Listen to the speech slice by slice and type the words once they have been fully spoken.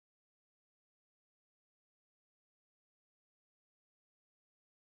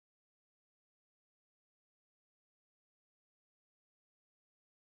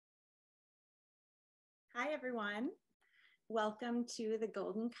Hi, everyone. Welcome to the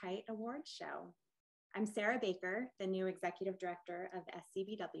Golden Kite Awards Show. I'm Sarah Baker, the new Executive Director of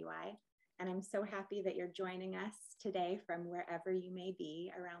SCBWI, and I'm so happy that you're joining us today from wherever you may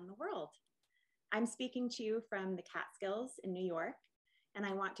be around the world. I'm speaking to you from the Catskills in New York, and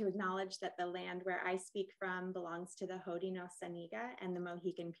I want to acknowledge that the land where I speak from belongs to the Haudenosaunee and the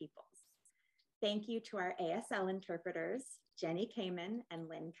Mohican peoples. Thank you to our ASL interpreters, Jenny Kamen and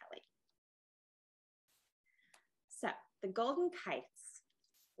Lynn Kelly. So the Golden Kites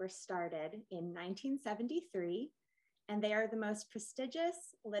were started in 1973, and they are the most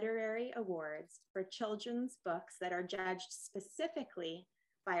prestigious literary awards for children's books that are judged specifically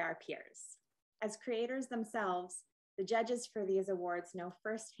by our peers. As creators themselves, the judges for these awards know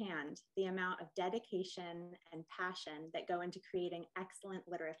firsthand the amount of dedication and passion that go into creating excellent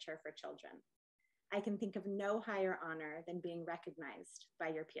literature for children. I can think of no higher honor than being recognized by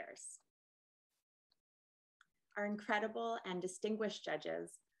your peers. Our incredible and distinguished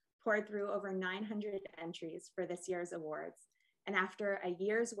judges poured through over 900 entries for this year's awards. And after a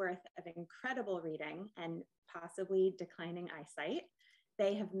year's worth of incredible reading and possibly declining eyesight,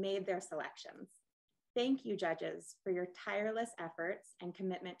 they have made their selections. Thank you, judges, for your tireless efforts and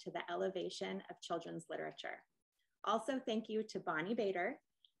commitment to the elevation of children's literature. Also, thank you to Bonnie Bader,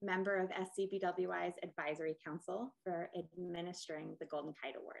 member of SCBWI's Advisory Council, for administering the Golden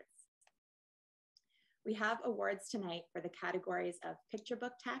Kite Awards. We have awards tonight for the categories of picture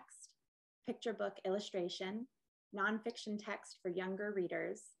book text, picture book illustration, nonfiction text for younger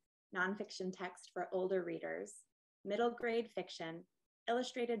readers, nonfiction text for older readers, middle grade fiction,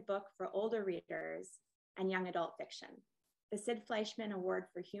 illustrated book for older readers, and young adult fiction. The Sid Fleischman Award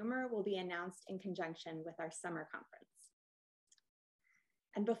for Humor will be announced in conjunction with our summer conference.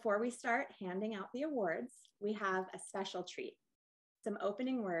 And before we start handing out the awards, we have a special treat, some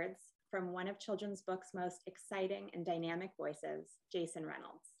opening words from one of children's book's most exciting and dynamic voices, Jason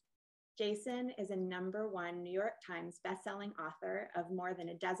Reynolds. Jason is a #1 New York Times bestselling author of more than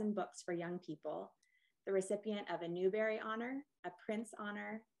a dozen books for young people, the recipient of a Newbery Honor, a Prince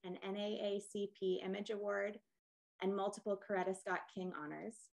Honor, an NAACP Image Award, and multiple Coretta Scott King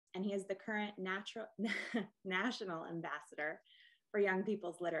honors. And he is the current national ambassador for young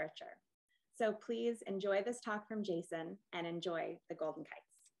people's literature. So please enjoy this talk from Jason and enjoy the Golden Kites.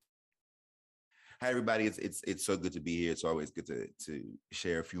 Hi, everybody. It's so good to be here. It's always good to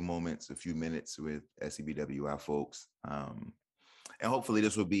share a few minutes with SCBWI folks. And hopefully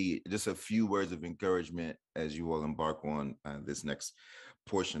this will be just a few words of encouragement as you all embark on this next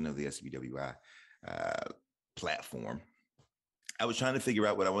portion of the SCBWI platform. I was trying to figure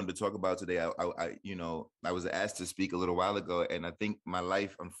out what I wanted to talk about today. I was asked to speak a little while ago, and I think my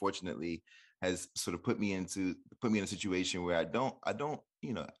life, unfortunately, has sort of put me in a situation where I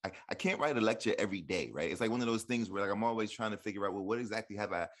can't write a lecture every day, right? It's like one of those things where I'm always trying to figure out, well, what exactly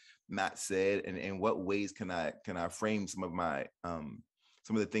have I not said, and what ways can I frame some of my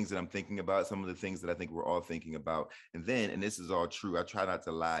some of the things that I'm thinking about, some of the things that I think we're all thinking about. And this is all true, I try not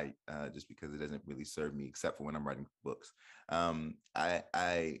to lie just because it doesn't really serve me, except for when I'm writing books.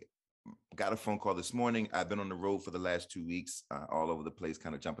 I got a phone call this morning. I've been on the road for the last 2 weeks, all over the place,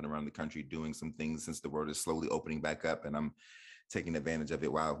 kind of jumping around the country, doing some things since the world is slowly opening back up, and I'm taking advantage of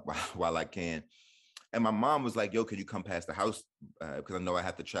it while I can. And my mom was like, yo, could you come past the house? Because I know I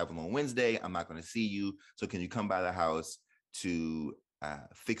have to travel on Wednesday. I'm not going to see you. So can you come by the house to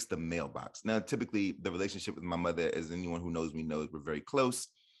fix the mailbox? Now, typically the relationship with my mother, as anyone who knows me knows, we're very close.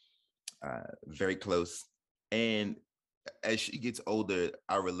 And as she gets older,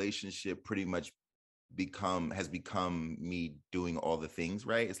 our relationship pretty much has become me doing all the things,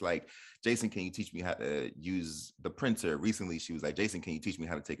 right? It's like, Jason, can you teach me how to use the printer? Recently, she was like, Jason, can you teach me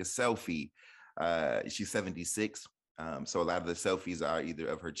how to take a selfie? She's 76. So a lot of the selfies are either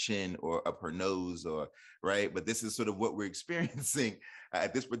of her chin or up her nose, or right. But this is sort of what we're experiencing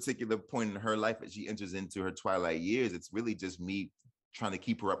at this particular point in her life as she enters into her twilight years. It's really just me trying to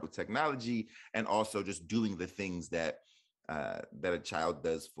keep her up with technology, and also just doing the things that a child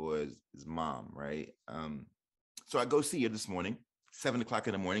does for his mom, right? So I go see her this morning, 7 o'clock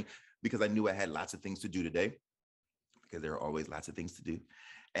in the morning, because I knew I had lots of things to do today, because there are always lots of things to do.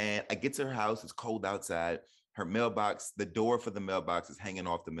 And I get to her house, it's cold outside. Her mailbox, the door for the mailbox is hanging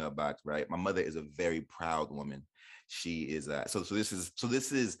off the mailbox, right? My mother is a very proud woman. She is so this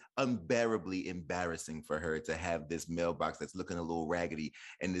is unbearably embarrassing for her to have this mailbox that's looking a little raggedy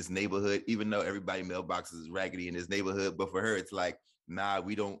in this neighborhood, even though everybody mailboxes is raggedy in this neighborhood. But for her, it's like, nah,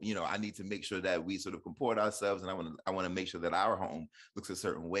 we don't, I need to make sure that we sort of comport ourselves. And I want to make sure that our home looks a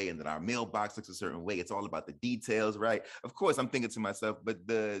certain way and that our mailbox looks a certain way. It's all about the details, right? Of course, I'm thinking to myself, but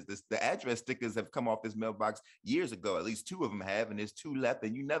the address stickers have come off this mailbox years ago. At least 2 of them have, and there's 2 left.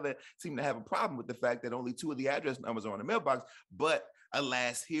 And you never seem to have a problem with the fact that only 2 of the address numbers are on the mailbox. But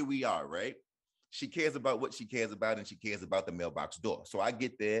alas, here we are, right? She cares about what she cares about, and she cares about the mailbox door. So I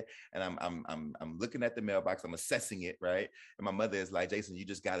get there and I'm looking at the mailbox, I'm assessing it, right? And my mother is like, Jason,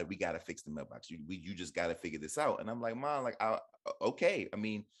 we gotta fix the mailbox. You just gotta figure this out. And I'm like, Mom, like, okay. I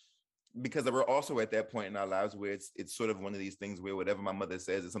mean, because we're also at that point in our lives where it's sort of one of these things where whatever my mother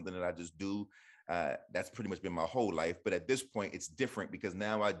says is something that I just do. That's pretty much been my whole life. But at this point, it's different because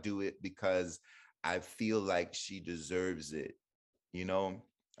now I do it because I feel like she deserves it.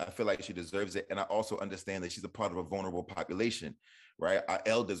 I feel like she deserves it. And I also understand that she's a part of a vulnerable population, right? Our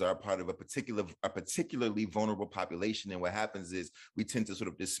elders are a part of a particularly vulnerable population. And what happens is we tend to sort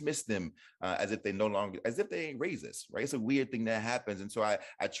of dismiss them as if they ain't raised us, right? It's a weird thing that happens. And so I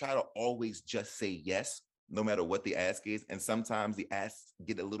try to always just say yes, no matter what the ask is. And sometimes the asks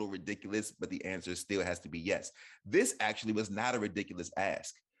get a little ridiculous, but the answer still has to be yes. This actually was not a ridiculous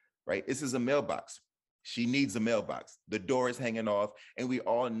ask, right? This is a mailbox. She needs a mailbox. The door is hanging off. And we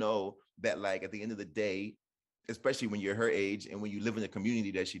all know that, like, at the end of the day, especially when you're her age and when you live in the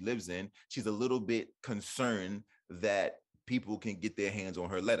community that she lives in, she's a little bit concerned that people can get their hands on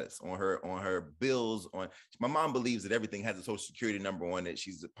her letters, on her bills. My mom believes that everything has a social security number on it.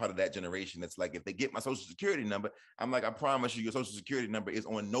 She's a part of that generation that's like, if they get my social security number, I'm like, I promise you, your social security number is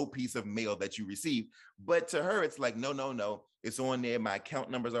on no piece of mail that you receive. But to her, it's like, no. It's on there. My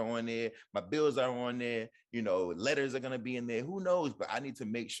account numbers are on there. My bills are on there. Letters are going to be in there. Who knows? But I need to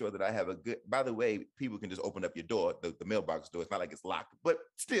make sure that I have a good, by the way, people can just open up your door, the mailbox door. It's not like it's locked, but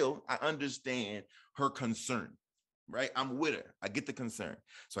still, I understand her concern, right? I'm with her. I get the concern.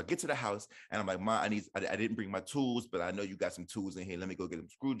 So I get to the house and I'm like, Mom, I didn't bring my tools, but I know you got some tools in here. Let me go get them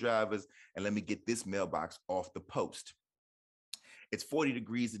screwdrivers and let me get this mailbox off the post. It's 40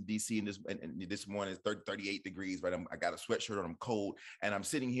 degrees in DC, and this morning it's 38 degrees, right? I got a sweatshirt on, I'm cold, and I'm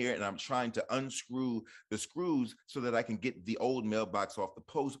sitting here and I'm trying to unscrew the screws so that I can get the old mailbox off the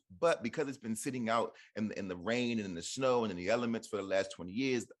post. But because it's been sitting out in the rain and in the snow and in the elements for the last 20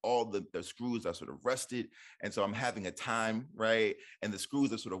 years, all the screws are sort of rusted. And so I'm having a time, right? And the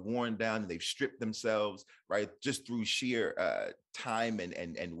screws are sort of worn down and they've stripped themselves, right? Just through sheer time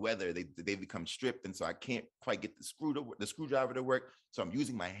and weather, they become stripped. And so I can't quite get the screwdriver to work. So I'm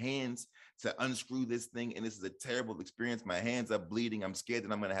using my hands to unscrew this thing. And this is a terrible experience. My hands are bleeding. I'm scared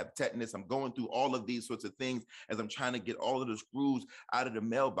that I'm going to have tetanus. I'm going through all of these sorts of things as I'm trying to get all of the screws out of the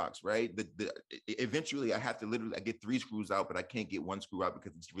mailbox, right? Eventually I have to I get 3 screws out, but I can't get 1 screw out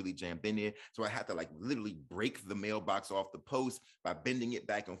because it's really jammed in there. So I have to literally break the mailbox off the post by bending it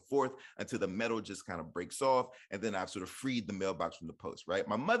back and forth until the metal just kind of breaks off. And then I've sort of freed the mailbox from the post, right?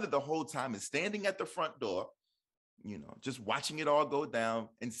 My mother the whole time is standing at the front door, just watching it all go down,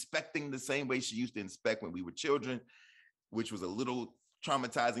 inspecting the same way she used to inspect when we were children, which was a little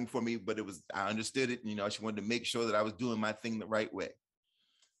traumatizing for me, but I understood it. She wanted to make sure that I was doing my thing the right way.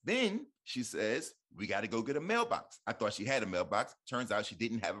 Then she says, we got to go get a mailbox. I thought she had a mailbox. Turns out she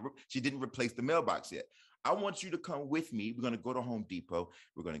didn't replace the mailbox yet. I want you to come with me. We're going to go to Home Depot.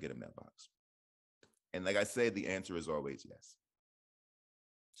 We're going to get a mailbox. And like I said, the answer is always yes.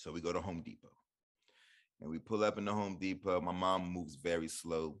 So we go to Home Depot. And we pull up in the Home Depot. My mom moves very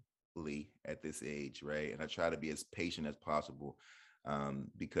slowly at this age, right? And I try to be as patient as possible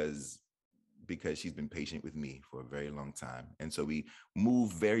because she's been patient with me for a very long time. And so we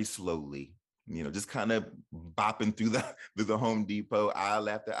move very slowly, just kind of bopping through the Home Depot aisle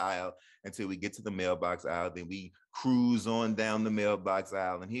after aisle until we get to the mailbox aisle. Then we cruise on down the mailbox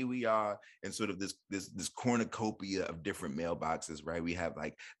aisle, and here we are in sort of this cornucopia of different mailboxes, right? We have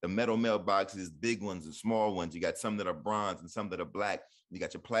the metal mailboxes, big ones and small ones. You got some that are bronze and some that are black. You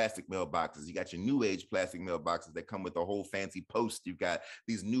got your plastic mailboxes. You got your new age plastic mailboxes that come with a whole fancy post. You've got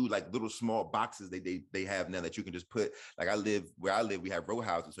these new little small boxes they have now that you can just put. Where I live, we have row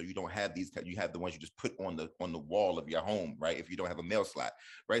houses, so you don't have these. You have the ones you just put on the wall of your home, right? If you don't have a mail slot,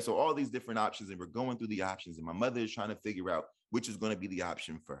 right? So all these different options, and we're going through the options, and my mother is trying to figure out which is going to be the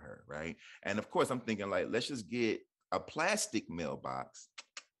option for her, right? And of course, I'm thinking let's just get a plastic mailbox.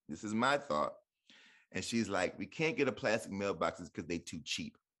 This is my thought. And she's like, we can't get a plastic mailboxes because they're too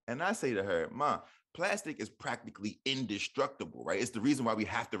cheap. And I say to her, Mom, plastic is practically indestructible, right? It's the reason why we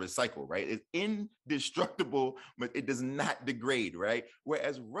have to recycle, right? It's indestructible, but it does not degrade, right?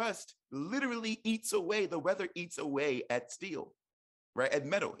 Whereas rust literally eats away, the weather eats away at steel. right? At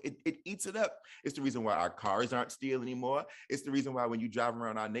metal, it eats it up. It's the reason why our cars aren't steel anymore. It's the reason why when you drive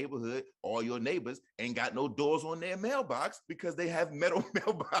around our neighborhood, all your neighbors ain't got no doors on their mailbox because they have metal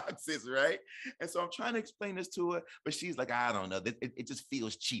mailboxes, right? And so I'm trying to explain this to her, but she's like, I don't know. It just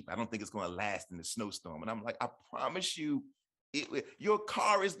feels cheap. I don't think it's going to last in the snowstorm. And I'm like, I promise you, your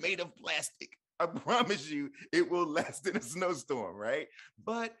car is made of plastic. I promise you, it will last in a snowstorm, right?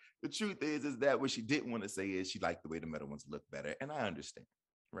 But the truth is that what she didn't want to say is she liked the way the metal ones look better. And I understand,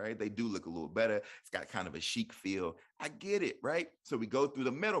 right? They do look a little better. It's got kind of a chic feel. I get it, right? So we go through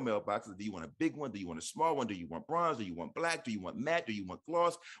the metal mailboxes. Do you want a big one? Do you want a small one? Do you want bronze? Do you want black? Do you want matte? Do you want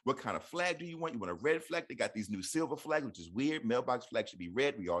gloss? What kind of flag do you want? You want a red flag? They got these new silver flags, which is weird. Mailbox flag should be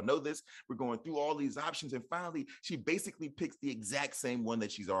red. We all know this. We're going through all these options. And finally, she basically picks the exact same one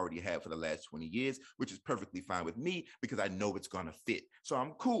that she's already had for the last 20 years, which is perfectly fine with me because I know it's going to fit. So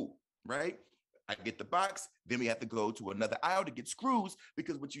I'm cool, right? I get the box, then we have to go to another aisle to get screws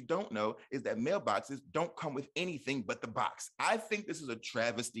because what you don't know is that mailboxes don't come with anything but the box. I think this is a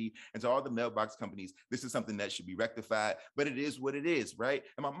travesty. And to all the mailbox companies, this is something that should be rectified, but it is what it is, right?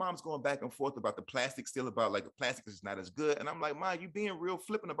 And my mom's going back and forth about the plastic, still about like the plastic is not as good. And I'm like, Mom, you being real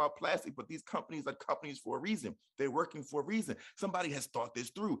flippant about plastic, but these companies are companies for a reason. They're working for a reason. Somebody has thought this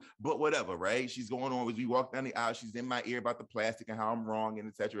through, but whatever, right? She's going on as we walk down the aisle. She's in my ear about the plastic and how I'm wrong and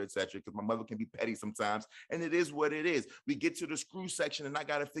et cetera, because my mother can be petty sometimes. And it is what it is. We get to the screw section and I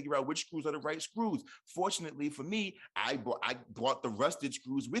got to figure out which screws are the right screws. Fortunately for me, I brought the rusted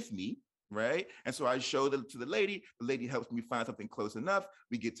screws with me, right? And so I showed it to the lady. The lady helps me find something close enough.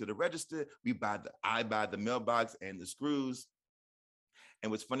 We get to the register. I buy the mailbox and the screws.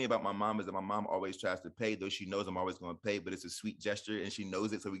 And what's funny about my mom is that my mom always tries to pay, though she knows I'm always going to pay, but it's a sweet gesture and she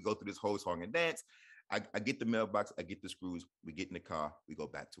knows it. So we go through this whole song and dance. I get the mailbox, I get the screws, we get in the car, we go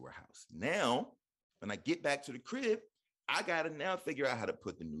back to our house. Now, when I get back to the crib, I got to now figure out how to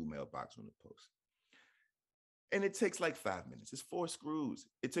put the new mailbox on the post. And it takes like 5 minutes. It's 4 screws.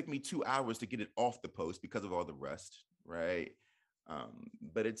 It took me 2 hours to get it off the post because of all the rust, right?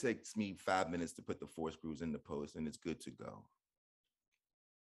 But it takes me 5 minutes to put the 4 screws in the post and it's good to go.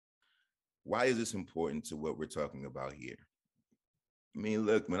 Why is this important to what we're talking about here? I mean,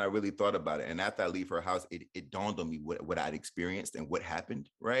 look, when I really thought about it, and after I leave her house, it dawned on me what I'd experienced and what happened,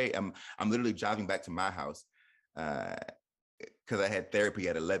 right? I'm literally driving back to my house because I had therapy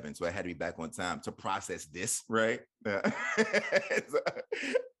at 11, so I had to be back on time to process this, right? And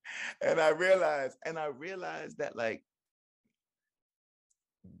I realized that like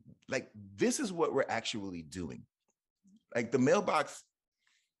this is what we're actually doing. Like the mailbox,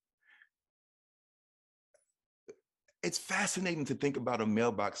 it's fascinating to think about a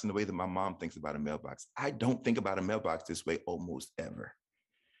mailbox in the way that my mom thinks about a mailbox. I don't think about a mailbox this way almost ever,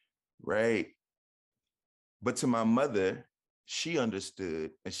 right? But to my mother, she understood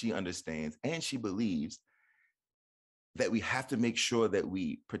and she understands and she believes that we have to make sure that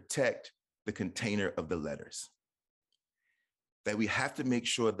we protect the container of the letters, that we have to make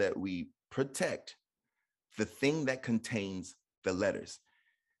sure that we protect the thing that contains the letters.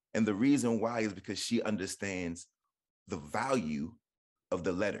 And the reason why is because she understands the value of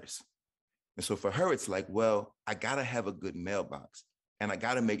the letters. And so for her, it's like, well, I got to have a good mailbox and I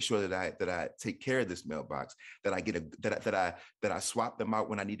got to make sure that I take care of this mailbox, that I get that I swap them out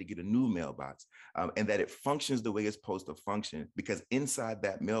when I need to get a new mailbox, and that it functions the way it's supposed to function, because inside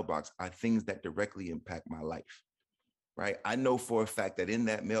that mailbox are things that directly impact my life. Right. I know for a fact that in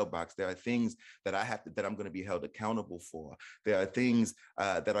that mailbox, there are things that I'm going to be held accountable for. There are things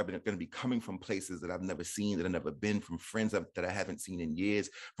that are going to be coming from places that I've never seen, that I've never been, from friends that I haven't seen in years,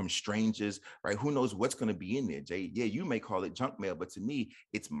 from strangers. Right. Who knows what's going to be in there, Jay? Yeah, you may call it junk mail, but to me,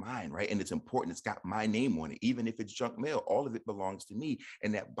 it's mine. Right. And it's important. It's got my name on it. Even if it's junk mail, all of it belongs to me.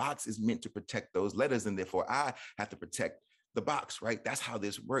 And that box is meant to protect those letters. And therefore, I have to protect the box, right? That's how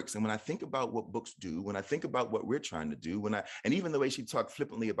this works. And when I think about what books do, when I think about what we're trying to do, and even the way she talked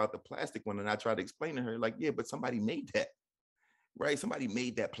flippantly about the plastic one, and I tried to explain to her, like, yeah, but somebody made that, right? Somebody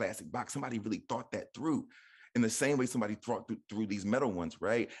made that plastic box. Somebody really thought that through, in the same way somebody thought through these metal ones,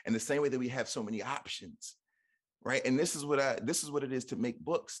 right? And the same way that we have so many options, right? And this is what it is to make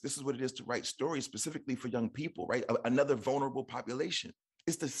books. This is what it is to write stories specifically for young people, right? Another vulnerable population.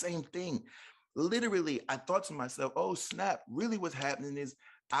 It's the same thing. Literally, I thought to myself, oh, snap, really what's happening is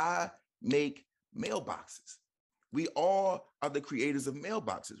I make mailboxes. We all are the creators of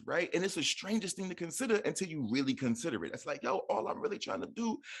mailboxes, right? And it's the strangest thing to consider until you really consider it. It's like, yo, all I'm really trying to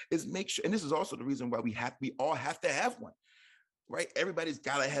do is make sure, and this is also the reason why we all have to have one. right? Everybody's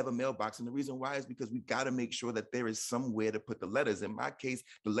got to have a mailbox. And the reason why is because we've got to make sure that there is somewhere to put the letters. In my case,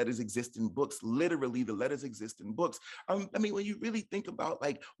 the letters exist in books. Literally, the letters exist in books. I mean, when you really think about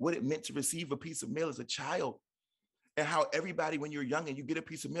like what it meant to receive a piece of mail as a child, and how everybody, when you're young and you get a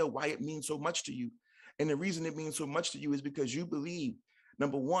piece of mail, why it means so much to you. And the reason it means so much to you is because you believe,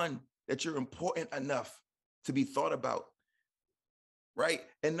 number one, that you're important enough to be thought about, right?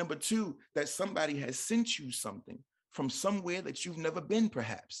 And number two, that somebody has sent you something from somewhere that you've never been,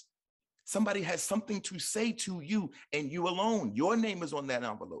 perhaps. Somebody has something to say to you and you alone. Your name is on that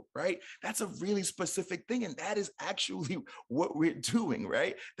envelope, right? That's a really specific thing. And that is actually what we're doing,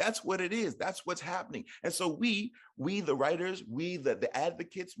 right? That's what it is. That's what's happening. And so we the writers, we the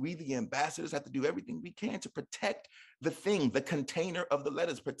advocates, we the ambassadors have to do everything we can to protect the thing, the container of the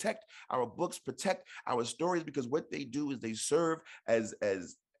letters, protect our books, protect our stories, because what they do is they serve as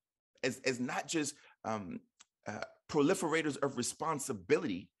not just proliferators of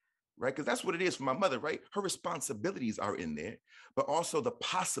responsibility, right? Because that's what it is for my mother, right? Her responsibilities are in there, but also the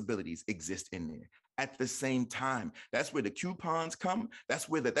possibilities exist in there at the same time. That's where the coupons come. That's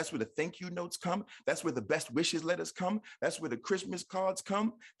where the thank you notes come. That's where the best wishes letters come. That's where the Christmas cards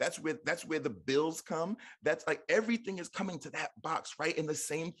come. That's where the bills come. That's like everything is coming to that box, right? And the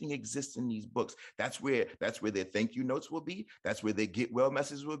same thing exists in these books. That's where their thank you notes will be. That's where their get well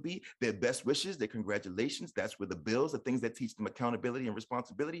messages will be. Their best wishes, their congratulations. That's where the bills, the things that teach them accountability and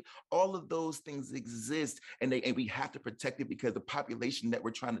responsibility. All of those things exist, and we have to protect it because the population that we're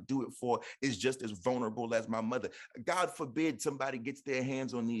trying to do it for is just as vulnerable as my mother. God forbid somebody gets their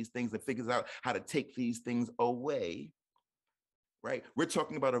hands on these things and figures out how to take these things away, right? We're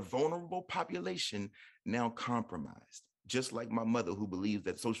talking about a vulnerable population now compromised, just like my mother, who believes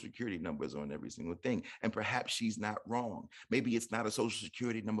that social security numbers are on every single thing. And perhaps she's not wrong. Maybe it's not a social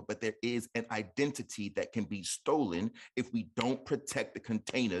security number, but there is an identity that can be stolen if we don't protect the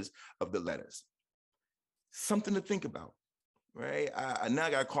containers of the letters. Something to think about. Right. I now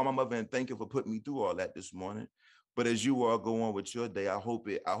got to call my mother and thank her for putting me through all that this morning. But as you all go on with your day, I hope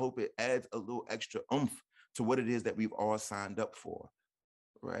it adds a little extra oomph to what it is that we've all signed up for.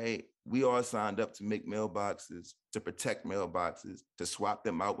 Right. We all signed up to make mailboxes, to protect mailboxes, to swap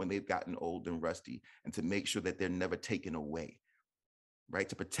them out when they've gotten old and rusty, and to make sure that they're never taken away. Right.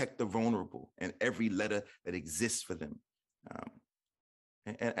 To protect the vulnerable and every letter that exists for them.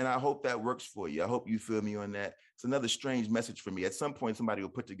 And I hope that works for you. I hope you feel me on that. It's another strange message for me. At some point, somebody will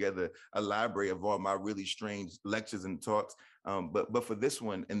put together a library of all my really strange lectures and talks. But for this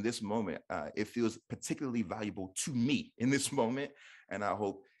one, in this moment, it feels particularly valuable to me in this moment. And I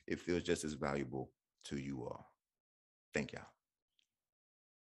hope it feels just as valuable to you all. Thank y'all.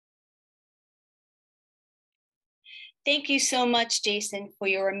 Thank you so much, Jason, for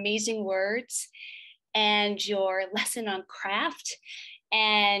your amazing words and your lesson on craft.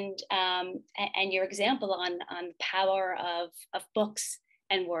 And your example on the power of books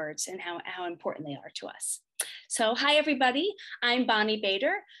and words and how important they are to us. So hi, everybody. I'm Bonnie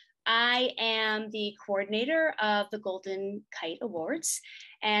Bader. I am the coordinator of the Golden Kite Awards,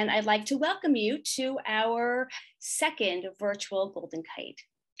 and I'd like to welcome you to our second virtual Golden Kite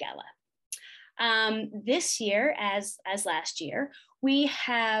Gala. This year, as last year, we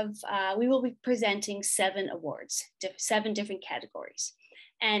will be presenting 7 awards, 7 different categories.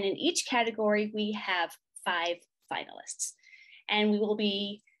 And in each category, we have 5 finalists. And we will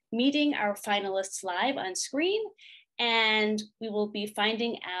be meeting our finalists live on screen, and we will be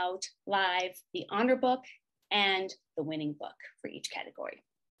finding out live the honor book and the winning book for each category.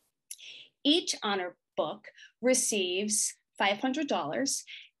 Each honor book receives $500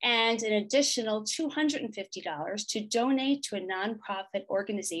 and an additional $250 to donate to a nonprofit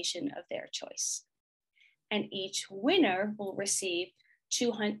organization of their choice. And each winner will receive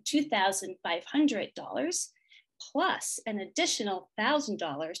 $2,500 plus an additional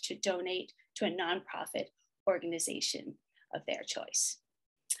 $1,000 to donate to a nonprofit organization of their choice.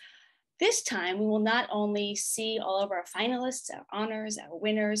 This time, we will not only see all of our finalists, our honors, our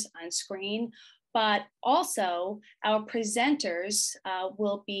winners on screen, but also our presenters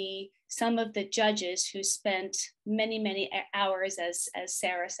will be some of the judges who spent many, many hours, as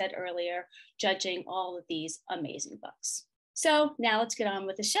Sarah said earlier, judging all of these amazing books. So now let's get on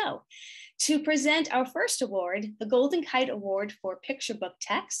with the show. To present our first award, the Golden Kite Award for Picture Book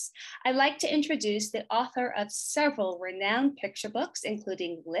Texts, I'd like to introduce the author of several renowned picture books,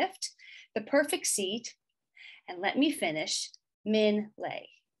 including Lift, The Perfect Seat, and Let Me Finish, Min Lay.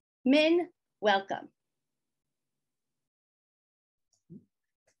 Min, welcome.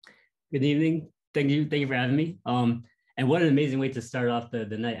 Good evening. Thank you for having me. And what an amazing way to start off the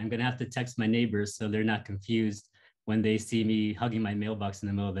night. I'm gonna have to text my neighbors so they're not confused when they see me hugging my mailbox in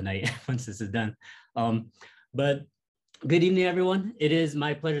the middle of the night once this is done. But good evening, everyone. It is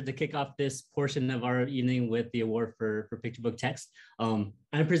my pleasure to kick off this portion of our evening with the award for picture book text. I'm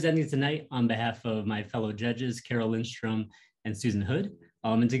presenting tonight on behalf of my fellow judges, Carol Lindstrom and Susan Hood.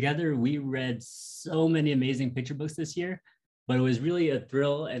 And together we read so many amazing picture books this year, but it was really a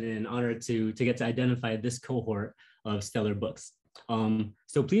thrill and an honor to get to identify this cohort of stellar books.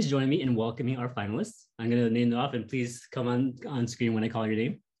 So please join me in welcoming our finalists. I'm going to name them off, and please come on screen when I call your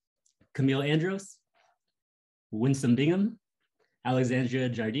name. Camille Andros, Winsome Bingham, Alexandria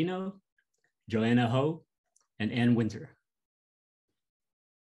Giardino, Joanna Ho, and Ann Winter.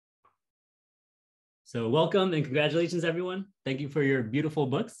 So welcome and congratulations, everyone. Thank you for your beautiful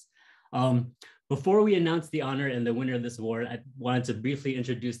books. Before we announce the honor and the winner of this award, I wanted to briefly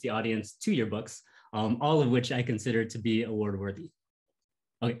introduce the audience to your books, all of which I consider to be award worthy.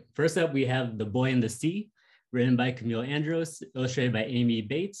 Okay, first up, we have The Boy in the Sea, written by Camille Andros, illustrated by Amy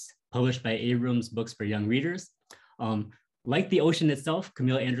Bates, published by Abrams Books for Young Readers. Like the ocean itself,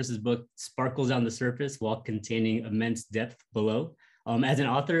 Camille Andros's book sparkles on the surface while containing immense depth below. As an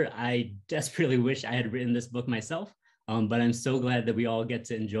author, I desperately wish I had written this book myself, but I'm so glad that we all get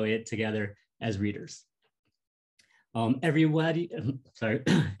to enjoy it together as readers. Everybody in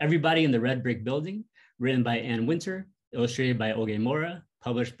the Red Brick Building, written by Ann Winter, illustrated by Oge Mora,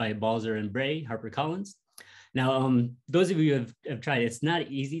 published by Balzer and Bray, HarperCollins. Now, those of you who have tried, it's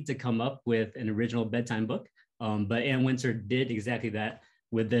not easy to come up with an original bedtime book, but Ann Winter did exactly that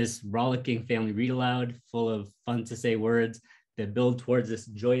with this rollicking family read aloud, full of fun to say words that build towards this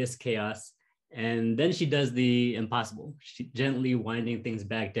joyous chaos. And then she does the impossible, gently winding things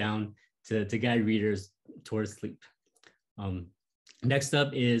back down to guide readers towards sleep. Next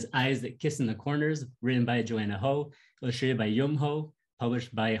up is Eyes That Kiss in the Corners, written by Joanna Ho, illustrated by Yum Ho,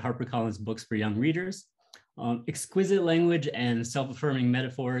 published by HarperCollins Books for Young Readers. Exquisite language and self-affirming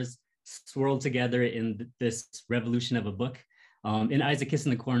metaphors swirled together in this revolution of a book. In Eyes That Kiss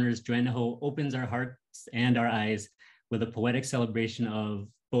in the Corners, Joanna Ho opens our hearts and our eyes with a poetic celebration of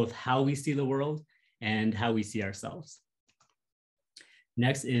both how we see the world and how we see ourselves.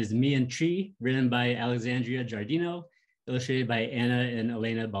 Next is Me and Tree, written by Alexandria Giardino, illustrated by Anna and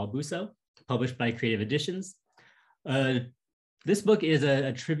Elena Balbuso, published by Creative Editions. This book is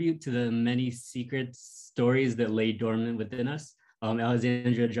a tribute to the many secret stories that lay dormant within us.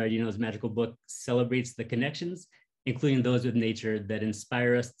 Alexandria Giardino's magical book celebrates the connections, including those with nature, that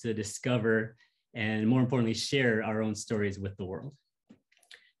inspire us to discover and, more importantly, share our own stories with the world.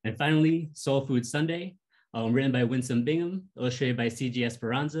 And finally, Soul Food Sunday, written by Winsome Bingham, illustrated by C.G.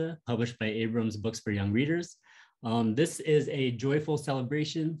 Esperanza, published by Abrams Books for Young Readers. This is a joyful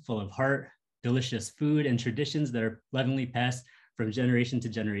celebration full of heart, delicious food, and traditions that are lovingly passed from generation to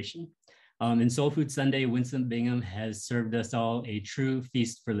generation. In Soul Food Sunday, Winsome Bingham has served us all a true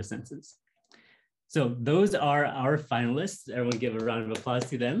feast for the senses. So those are our finalists. Everyone give a round of applause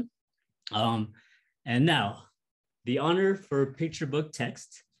to them. And now, the honor for picture book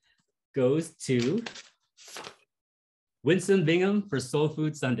text goes to Winsome Bingham for Soul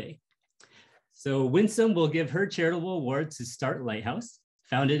Food Sunday. So Winsome will give her charitable award to Start Lighthouse.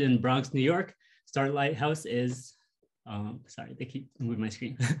 Founded in Bronx, New York, Start Lighthouse is, sorry, they keep moving my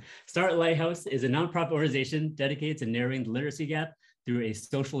screen. Start Lighthouse is a nonprofit organization dedicated to narrowing the literacy gap through a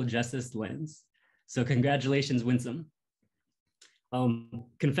social justice lens. So congratulations, Winsome.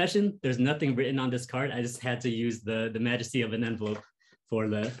 Confession, there's nothing written on this card. I just had to use the majesty of an envelope for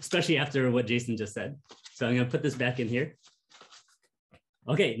especially after what Jason just said. So I'm gonna put this back in here.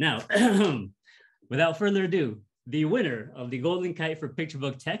 Okay, now, without further ado, the winner of the Golden Kite for picture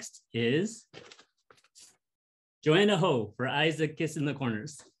book text is Joanna Ho for Eyes That Kiss in the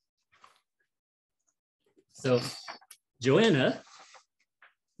Corners. So Joanna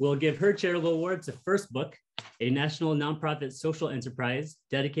will give her charitable award to First Book, a national nonprofit social enterprise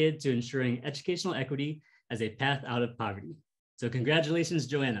dedicated to ensuring educational equity as a path out of poverty. So congratulations,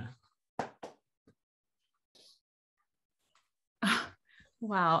 Joanna.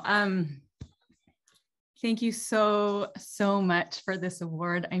 Wow. Thank you so much for this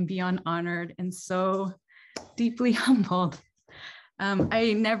award. I'm beyond honored and so deeply humbled.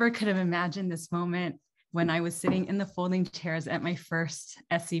 I never could have imagined this moment when I was sitting in the folding chairs at my first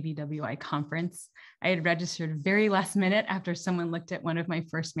SCBWI conference. I had registered very last minute after someone looked at one of my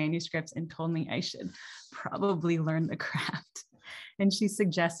first manuscripts and told me I should probably learn the craft. And she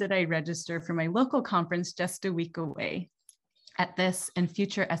suggested I register for my local conference just a week away. At this and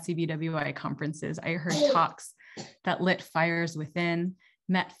future SCBWI conferences, I heard talks that lit fires within,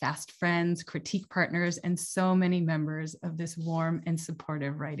 met fast friends, critique partners, and so many members of this warm and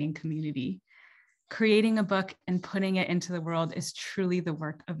supportive writing community. Creating a book and putting it into the world is truly the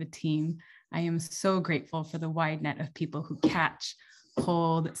work of a team. I am so grateful for the wide net of people who catch,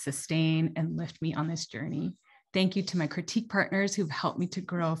 hold, sustain, and lift me on this journey. Thank you to my critique partners who've helped me to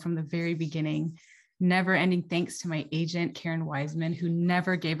grow from the very beginning. Never-ending thanks to my agent, Karen Wiseman, who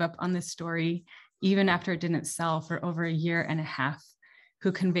never gave up on this story, even after it didn't sell for over a year and a half,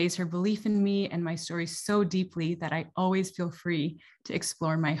 who conveys her belief in me and my story so deeply that I always feel free to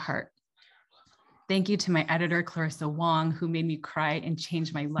explore my heart. Thank you to my editor, Clarissa Wong, who made me cry and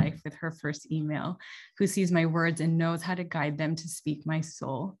change my life with her first email, who sees my words and knows how to guide them to speak my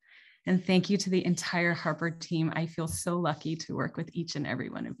soul. And thank you to the entire Harper team. I feel so lucky to work with each and every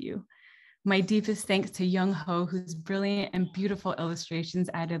one of you. My deepest thanks to Young Ho, whose brilliant and beautiful illustrations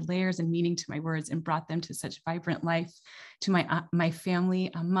added layers and meaning to my words and brought them to such vibrant life. To my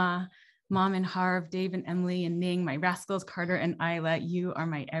family, Amma, Mom and Harv, Dave and Emily and Ning, my rascals, Carter and Isla, you are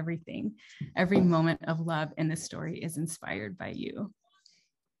my everything. Every moment of love in this story is inspired by you.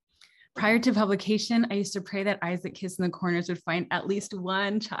 Prior to publication, I used to pray that Eyes That Kiss in the Corners would find at least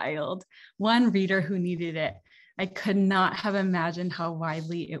one child, one reader who needed it. I could not have imagined how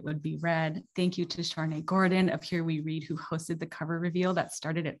widely it would be read. Thank you to Sharnae Gordon of Here We Read, who hosted the cover reveal that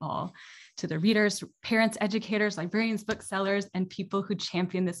started it all. To the readers, parents, educators, librarians, booksellers, and people who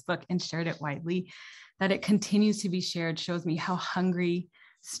championed this book and shared it widely. That it continues to be shared shows me how hungry,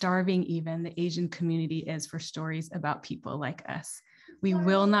 starving even, the Asian community is for stories about people like us. We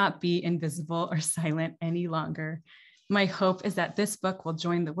will not be invisible or silent any longer. My hope is that this book will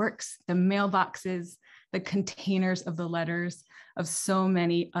join the works, the mailboxes, the containers of the letters of so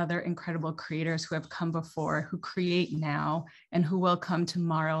many other incredible creators who have come before, who create now, and who will come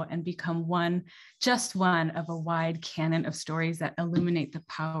tomorrow and become one, just one of a wide canon of stories that illuminate the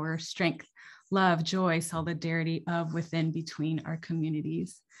power, strength, love, joy, solidarity of within, between our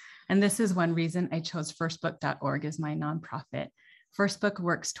communities. And this is one reason I chose firstbook.org as my nonprofit. First Book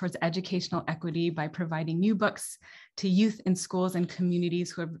works towards educational equity by providing new books to youth in schools and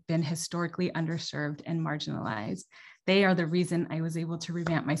communities who have been historically underserved and marginalized. They are the reason I was able to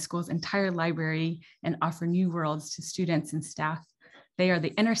revamp my school's entire library and offer new worlds to students and staff. They are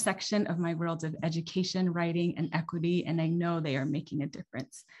the intersection of my worlds of education, writing, and equity, and I know they are making a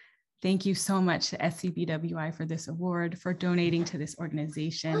difference. Thank you so much to SCBWI for this award, for donating to this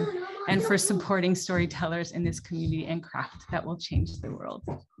organization, and for supporting storytellers in this community and craft that will change the world.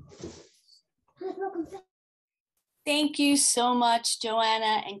 Thank you so much,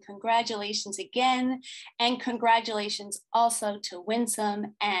 Joanna, and congratulations again. And congratulations also to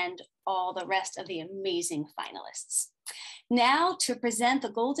Winsome and all the rest of the amazing finalists. Now, to present the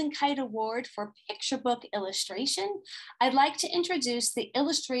Golden Kite Award for Picture Book Illustration, I'd like to introduce the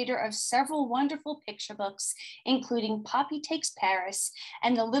illustrator of several wonderful picture books, including Poppy Takes Paris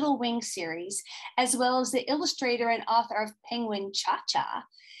and the Little Wing series, as well as the illustrator and author of Penguin Cha-Cha,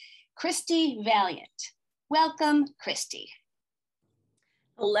 Christy Valiant. Welcome, Christy.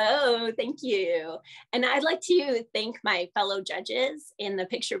 Hello, thank you. And I'd like to thank my fellow judges in the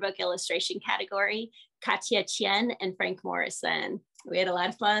picture book illustration category, Katya Chien and Frank Morrison. We had a lot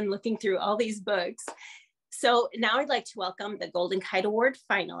of fun looking through all these books. So now I'd like to welcome the Golden Kite Award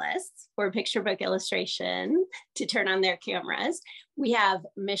finalists for picture book illustration to turn on their cameras. We have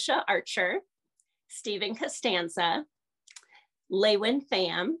Misha Archer, Stephen Costanza, Lewin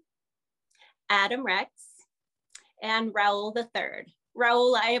Pham, Adam Rex, and Raul III.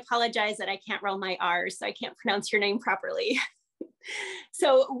 Raul, I apologize that I can't roll my R's, so I can't pronounce your name properly.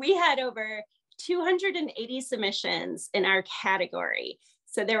 So we had over 280 submissions in our category.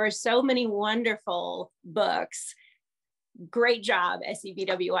 So there were so many wonderful books. Great job,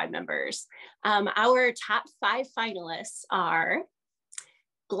 SCBWI members. Our top 5 finalists are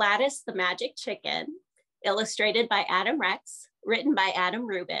Gladys the Magic Chicken, illustrated by Adam Rex, written by Adam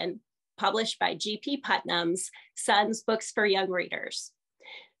Rubin, published by G.P. Putnam's Sons Books for Young Readers.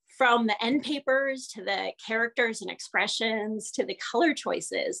 From the end papers to the characters and expressions to the color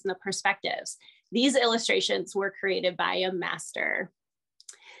choices and the perspectives, these illustrations were created by a master.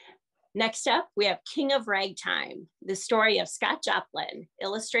 Next up, we have King of Ragtime, the story of Scott Joplin,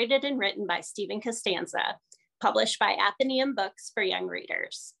 illustrated and written by Stephen Costanza, published by Athenaeum Books for Young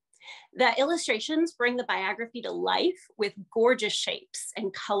Readers. The illustrations bring the biography to life with gorgeous shapes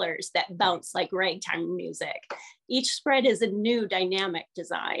and colors that bounce like ragtime music. Each spread is a new dynamic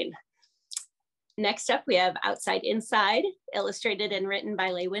design. Next up, we have Outside Inside, illustrated and written by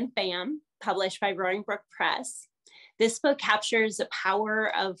Lewin Pham, published by Roaring Brook Press. This book captures the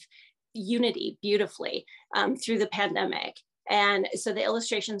power of unity beautifully through the pandemic. And so the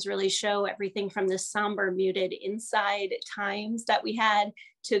illustrations really show everything from the somber, muted inside times that we had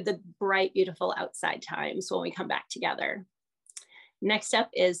to the bright, beautiful outside times when we come back together. Next up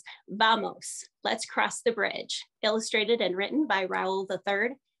is Vamos, Let's Cross the Bridge, illustrated and written by Raoul III,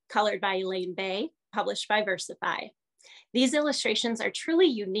 colored by Elaine Bay, published by Versify. These illustrations are truly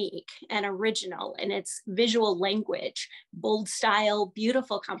unique and original in its visual language, bold style,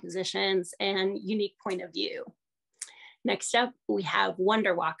 beautiful compositions, and unique point of view. Next up, we have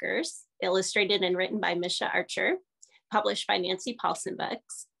Wonder Walkers, illustrated and written by Misha Archer, published by Nancy Paulson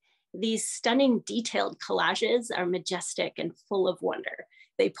Books. These stunning detailed collages are majestic and full of wonder.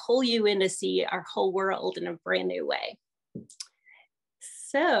 They pull you in to see our whole world in a brand new way.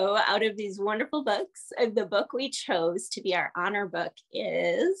 So out of these wonderful books, the book we chose to be our honor book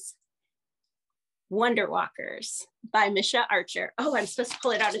is Wonder Walkers by Misha Archer. Oh, I'm supposed to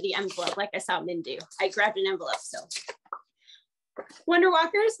pull it out of the envelope like I saw Min do. I grabbed an envelope, so. Wonder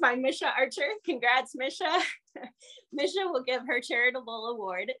Walkers by Misha Archer. Congrats, Misha. Misha will give her charitable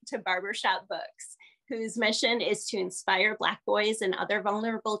award to Barbershop Books, whose mission is to inspire Black boys and other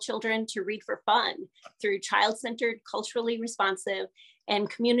vulnerable children to read for fun through child-centered, culturally responsive, and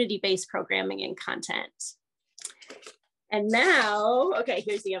community-based programming and content. And now, okay,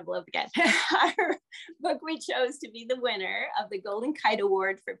 here's the envelope again. Our book we chose to be the winner of the Golden Kite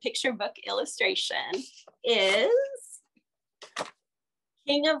Award for Picture Book Illustration is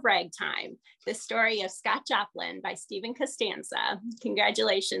King of Ragtime, The Story of Scott Joplin by Stephen Costanza.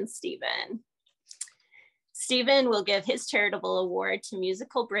 Congratulations, Stephen. Stephen will give his charitable award to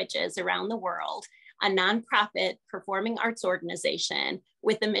Musical Bridges Around the World, a nonprofit performing arts organization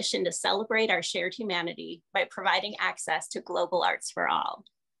with the mission to celebrate our shared humanity by providing access to global arts for all.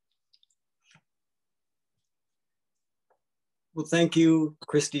 Well, thank you,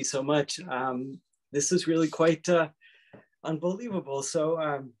 Christy, so much. This is really quite unbelievable. So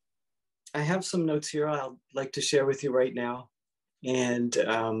I have some notes here I'd like to share with you right now. And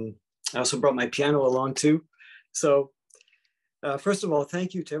I also brought my piano along too. So first of all,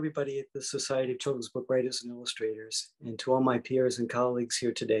 thank you to everybody at the Society of Children's Book Writers and Illustrators, and to all my peers and colleagues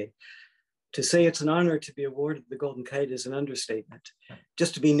here today. To say it's an honor to be awarded the Golden Kite is an understatement.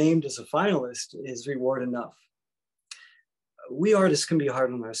 Just to be named as a finalist is reward enough. We artists can be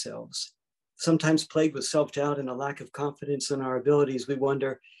hard on ourselves. Sometimes plagued with self-doubt and a lack of confidence in our abilities, we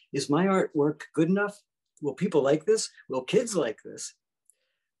wonder, is my artwork good enough? Will people like this? Will kids like this?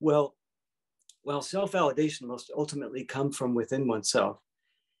 Well, while self-validation must ultimately come from within oneself,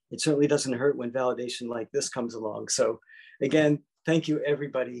 it certainly doesn't hurt when validation like this comes along. So again, thank you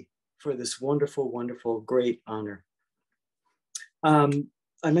everybody for this wonderful, wonderful, great honor.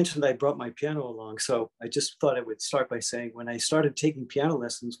 I mentioned I brought my piano along, so I just thought I would start by saying when I started taking piano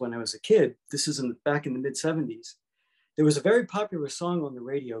lessons when I was a kid, this is back in the mid-70s, there was a very popular song on the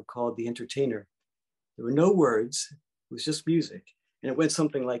radio called The Entertainer. There were no words, it was just music, and it went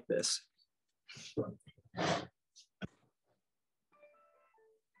something like this.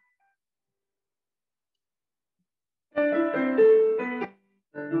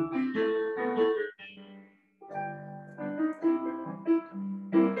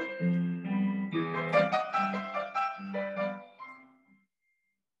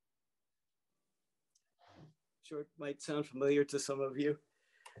 Sure, it might sound familiar to some of you.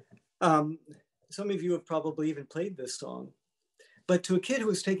 Some of you have probably even played this song. But to a kid who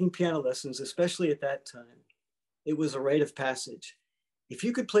was taking piano lessons, especially at that time, it was a rite of passage. If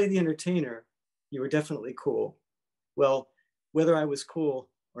you could play The Entertainer, you were definitely cool. Well, whether I was cool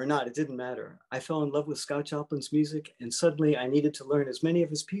or not, it didn't matter. I fell in love with Scott Joplin's music, and suddenly I needed to learn as many of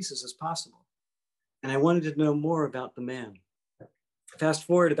his pieces as possible. And I wanted to know more about the man. Fast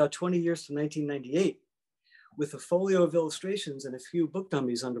forward about 20 years to 1998, with a folio of illustrations and a few book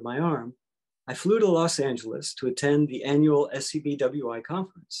dummies under my arm, I flew to Los Angeles to attend the annual SCBWI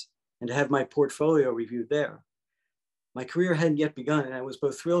conference and to have my portfolio reviewed there. My career hadn't yet begun, and I was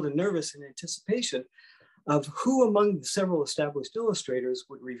both thrilled and nervous in anticipation of who among the several established illustrators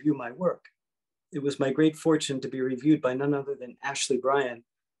would review my work. It was my great fortune to be reviewed by none other than Ashley Bryan,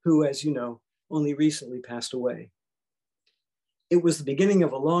 who, as you know, only recently passed away. It was the beginning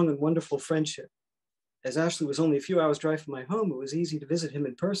of a long and wonderful friendship. As Ashley was only a few hours' drive from my home, it was easy to visit him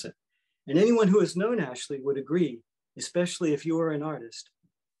in person. And anyone who has known Ashley would agree, especially if you are an artist,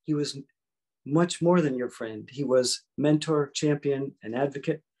 he was much more than your friend. He was mentor, champion, and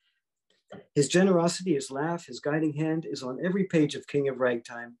advocate. His generosity, his laugh, his guiding hand is on every page of King of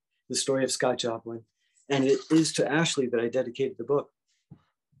Ragtime, the story of Scott Joplin. And it is to Ashley that I dedicated the book.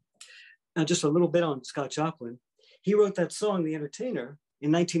 Now, just a little bit on Scott Joplin. He wrote that song, The Entertainer,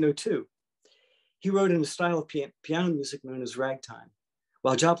 in 1902. He wrote in a style of piano music known as ragtime.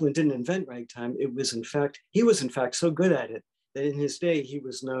 While Joplin didn't invent ragtime, he was in fact so good at it that in his day, he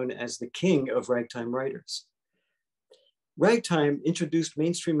was known as the king of ragtime writers. Ragtime introduced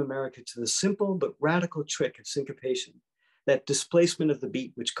mainstream America to the simple but radical trick of syncopation, that displacement of the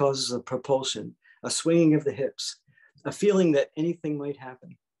beat which causes a propulsion, a swinging of the hips, a feeling that anything might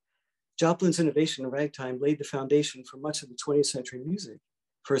happen. Joplin's innovation in ragtime laid the foundation for much of the 20th century music.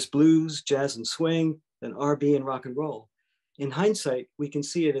 First blues, jazz and swing, then R&B and rock and roll. In hindsight, we can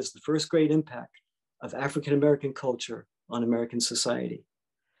see it as the first great impact of African-American culture on American society.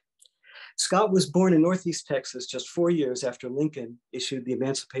 Scott was born in Northeast Texas just 4 years after Lincoln issued the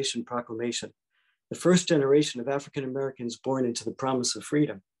Emancipation Proclamation, the first generation of African-Americans born into the promise of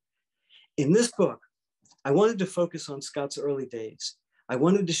freedom. In this book, I wanted to focus on Scott's early days. I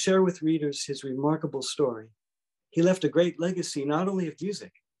wanted to share with readers his remarkable story. He left a great legacy, not only of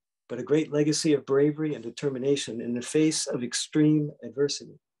music, but a great legacy of bravery and determination in the face of extreme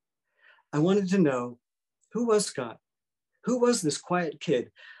adversity. I wanted to know, who was Scott? Who was this quiet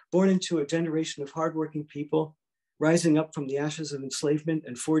kid born into a generation of hardworking people, rising up from the ashes of enslavement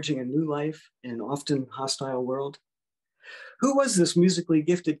and forging a new life in an often hostile world? Who was this musically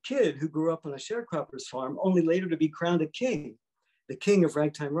gifted kid who grew up on a sharecropper's farm, only later to be crowned a king, the king of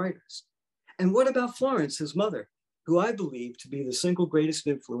ragtime writers? And what about Florence, his mother, who I believe to be the single greatest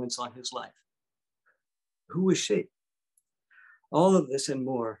influence on his life? Who was she? All of this and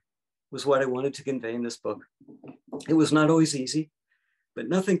more was what I wanted to convey in this book. It was not always easy, but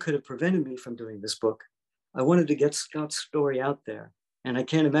nothing could have prevented me from doing this book. I wanted to get Scott's story out there, and I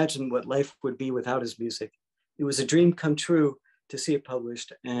can't imagine what life would be without his music. It was a dream come true to see it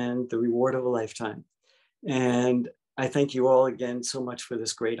published and the reward of a lifetime. And I thank you all again so much for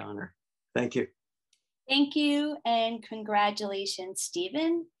this great honor. Thank you. Thank you, and congratulations,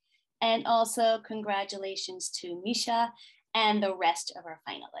 Stephen. And also congratulations to Misha and the rest of our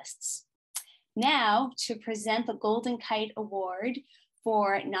finalists. Now, to present the Golden Kite Award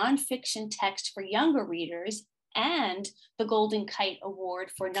for nonfiction text for younger readers and the Golden Kite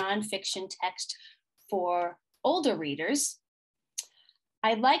Award for nonfiction text for older readers,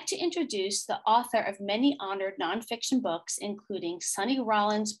 I'd like to introduce the author of many honored nonfiction books, including Sonny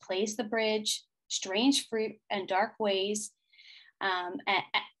Rollins' Plays the Bridge, Strange Fruit and Dark Ways,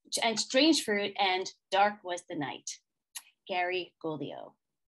 and Strange Fruit and Dark Was the Night, Gary Guglio.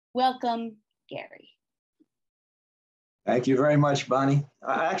 Welcome, Gary. Thank you very much, Bonnie.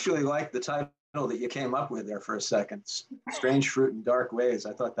 I actually like the title that you came up with there for a second. Strange Fruit and Dark Ways.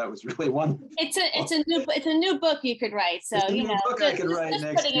 I thought that was really wonderful. It's a new book you could write. So it's a new book I could write just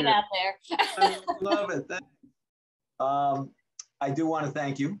next putting year. it out there. I love it. I do want to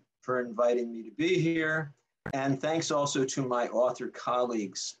thank you for inviting me to be here. And thanks also to my author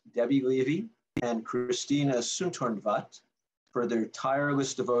colleagues, Debbie Levy and Christina Suntornvat, for their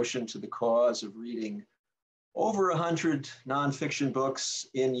tireless devotion to the cause of reading over 100 nonfiction books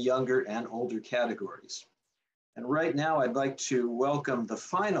in younger and older categories. And right now, I'd like to welcome the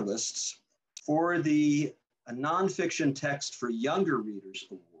finalists for the Nonfiction Text for Younger Readers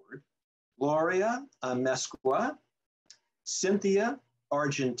Award: Gloria Amescua, Cynthia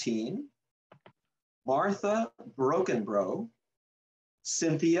Argentine, Martha Brokenbrough,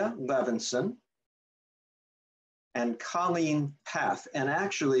 Cynthia Levinson, and Colleen Paff. And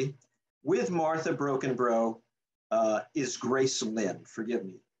actually, with Martha Brokenbrough is Grace Lynn, forgive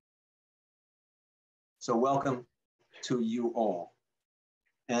me. So welcome to you all.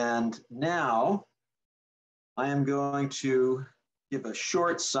 And now I am going to give a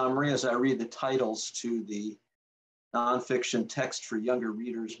short summary as I read the titles to the nonfiction text for younger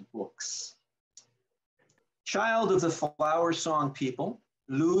readers books. Child of the Flower Song People,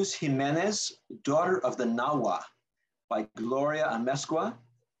 Luz Jimenez, Daughter of the Nawa, by Gloria Amescua,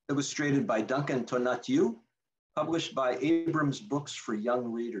 illustrated by Duncan Tonatiuh, published by Abrams Books for Young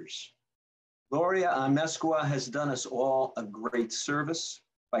Readers. Gloria Amescua has done us all a great service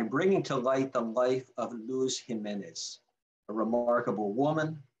by bringing to light the life of Luz Jimenez, a remarkable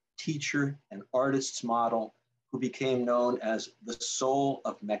woman, teacher, and artist's model who became known as the Soul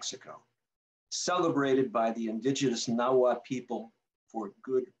of Mexico, celebrated by the indigenous Nahua people for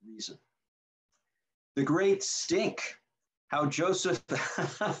good reason. The Great Stink, how Joseph,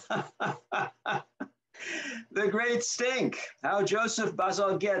 The Great Stink, how Joseph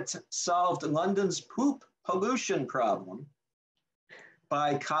Bazalgette solved London's poop pollution problem,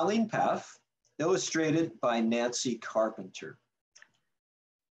 by Colleen Paff, illustrated by Nancy Carpenter.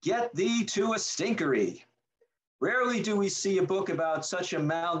 Get Thee to a Stinkery. Rarely do we see a book about such a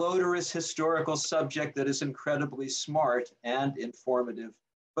malodorous historical subject that is incredibly smart and informative,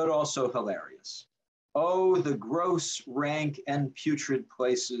 but also hilarious. Oh, the gross, rank, and putrid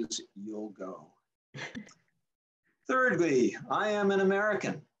places you'll go. Thirdly, I Am an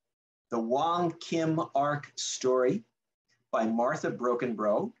American, the Wong Kim Ark story by Martha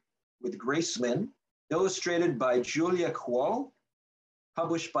Brokenbrough with Grace Lynn, illustrated by Julia Kuo,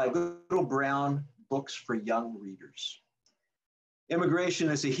 published by Little Brown Books for Young Readers. Immigration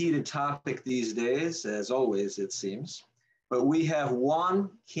is a heated topic these days, as always, it seems, but we have Wong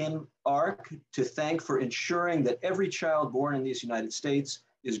Kim Ark to thank for ensuring that every child born in these United States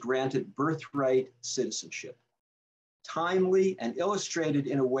is granted birthright citizenship. Timely and illustrated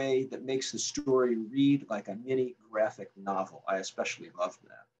in a way that makes the story read like a mini graphic novel. I especially loved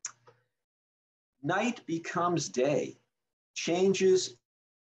that. Night Becomes Day, Changes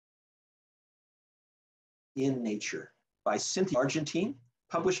in Nature by Cynthia Argentine,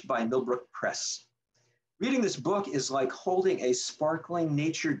 published by Millbrook Press. Reading this book is like holding a sparkling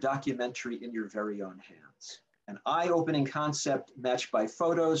nature documentary in your very own hands. An eye-opening concept matched by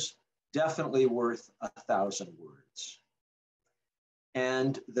photos, definitely worth 1,000 words.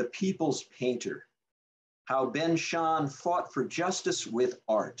 And The People's Painter, How Ben Shahn Fought for Justice with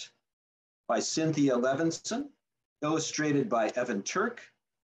Art by Cynthia Levinson, illustrated by Evan Turk,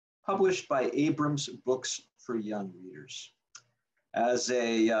 published by Abrams Books for Young Readers. As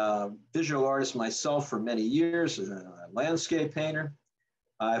a visual artist myself for many years, a landscape painter,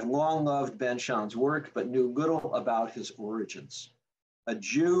 I've long loved Ben Shahn's work, but knew little about his origins. A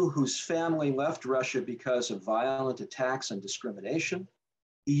Jew whose family left Russia because of violent attacks and discrimination,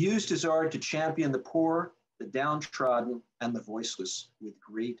 he used his art to champion the poor, the downtrodden, and the voiceless with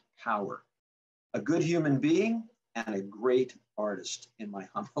great power. A good human being and a great artist, in my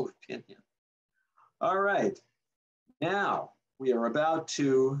humble opinion. All right, now we are about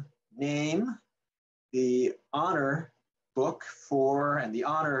to name the honor book for, and the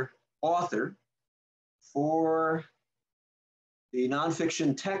honor author for the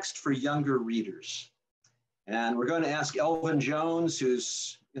nonfiction text for younger readers. And we're going to ask Elvin Jones,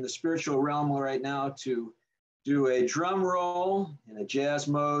 who's in the spiritual realm right now, to do a drum roll in a jazz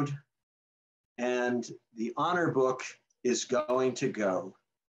mode. And the honor book is going to go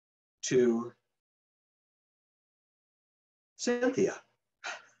to Cynthia.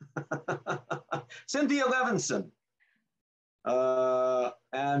 Cynthia Levinson.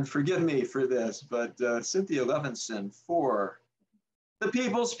 And forgive me for this, but Cynthia Levinson for The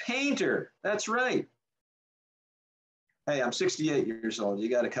People's Painter. That's right. Hey, I'm 68 years old. You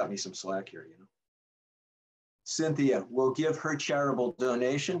got to cut me some slack here, you know. Cynthia will give her charitable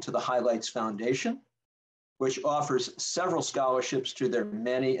donation to the Highlights Foundation, which offers several scholarships to their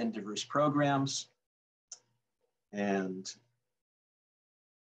many and diverse programs. And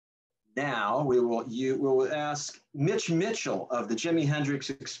now we will ask Mitch Mitchell of the Jimi Hendrix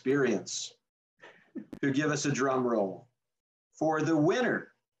Experience to give us a drum roll for the winner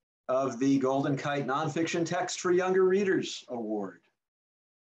of the Golden Kite Nonfiction Text for Younger Readers Award.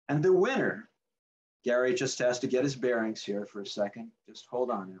 And the winner, Gary just has to get his bearings here for a second. Just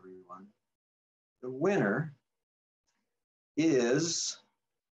hold on, everyone. The winner is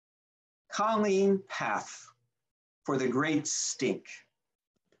Colleen Paff for The Great Stink,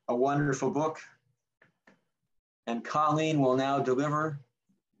 a wonderful book. And Colleen will now deliver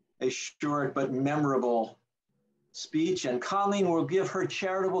a short but memorable speech. And Colleen will give her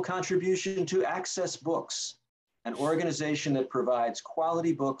charitable contribution to Access Books, an organization that provides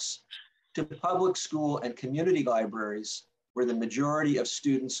quality books to public school and community libraries where the majority of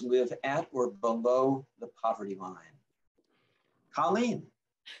students live at or below the poverty line. Colleen,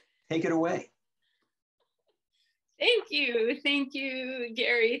 take it away. Thank you,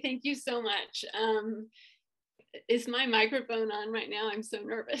 Gary. Thank you so much. Is my microphone on right now? I'm so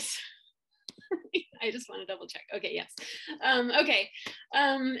nervous. I just want to double check. Okay, yes.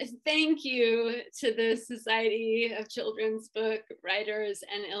 Thank you to the Society of Children's Book Writers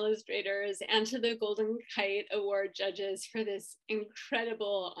and Illustrators and to the Golden Kite Award judges for this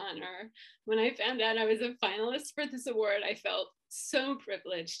incredible honor. When I found out I was a finalist for this award, I felt so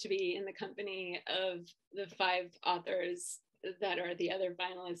privileged to be in the company of the 5 authors that are the other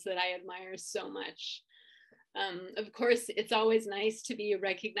finalists that I admire so much. Of course, it's always nice to be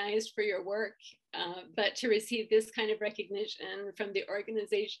recognized for your work, but to receive this kind of recognition from the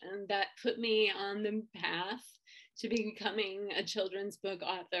organization that put me on the path to becoming a children's book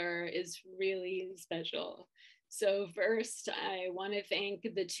author is really special. So first, I want to thank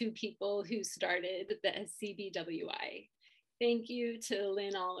the 2 people who started the SCBWI. Thank you to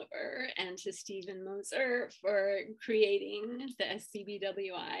Lynn Oliver and to Stephen Moser for creating the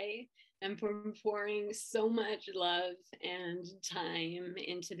SCBWI. and for pouring so much love and time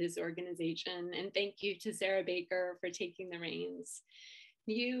into this organization. And thank you to Sarah Baker for taking the reins.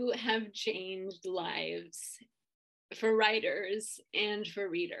 You have changed lives for writers and for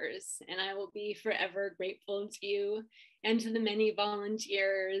readers, and I will be forever grateful to you and to the many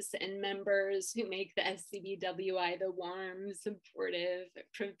volunteers and members who make the SCBWI the warm, supportive,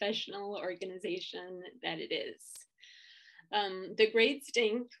 professional organization that it is. The Great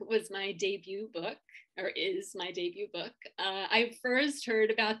Stink was my debut book, or is my debut book. I first heard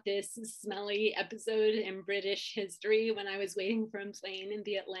about this smelly episode in British history when I was waiting for a plane in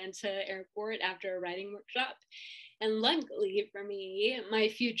the Atlanta airport after a writing workshop. And luckily for me, my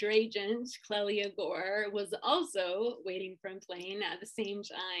future agent, Clelia Gore, was also waiting for a plane at the same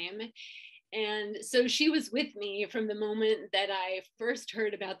time. And so she was with me from the moment that I first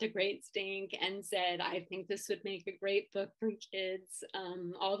heard about The Great Stink and said, I think this would make a great book for kids,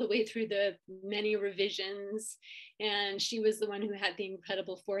 all the way through the many revisions. And she was the one who had the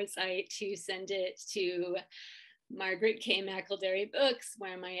incredible foresight to send it to Margaret K. McElderry Books,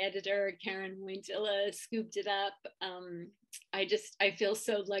 where my editor, Karen Wojtyla, scooped it up. I feel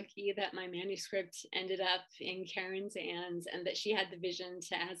so lucky that my manuscript ended up in Karen's hands and that she had the vision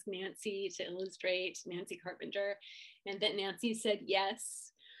to ask Nancy to illustrate, Nancy Carpenter, and that Nancy said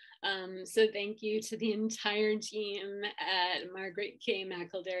yes. So thank you to the entire team at Margaret K.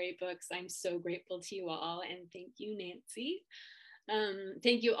 McElderry Books. I'm so grateful to you all, and thank you, Nancy.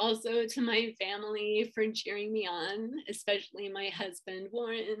 Thank you also to my family for cheering me on, especially my husband,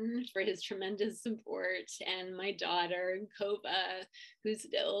 Warren, for his tremendous support, and my daughter, Kova, who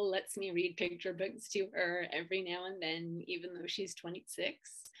still lets me read picture books to her every now and then, even though she's 26.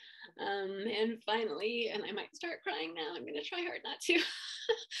 And finally, and I might start crying now, I'm gonna try hard not to.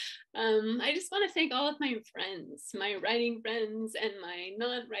 I just want to thank all of my friends, my writing friends and my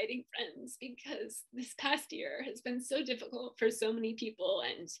non-writing friends, because this past year has been so difficult for so many people,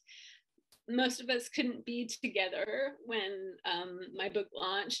 and most of us couldn't be together when my book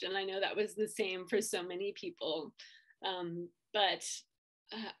launched, and I know that was the same for so many people. But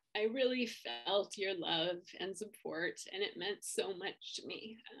I really felt your love and support, and it meant so much to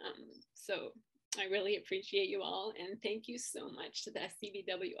me. So I really appreciate you all, and thank you so much to the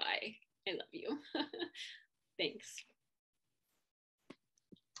SCBWI. I love you. Thanks.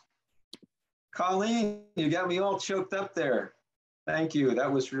 Colleen, you got me all choked up there. Thank you.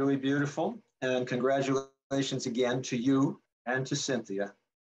 That was really beautiful. And congratulations again to you and to Cynthia.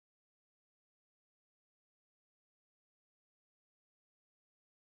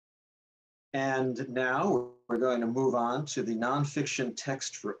 And now we're going to move on to the nonfiction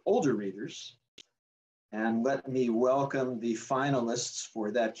text for older readers. And let me welcome the finalists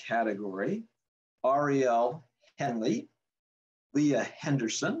for that category: Ariel Henley, Leah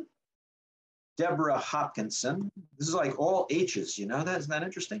Henderson, Deborah Hopkinson. This is like all H's, you know that? Isn't that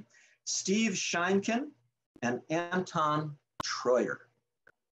interesting? Steve Scheinken and Anton Troyer.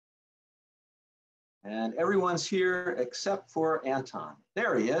 And everyone's here except for Anton.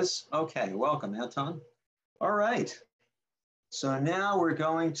 There he is. Okay, welcome, Anton. All right. So now we're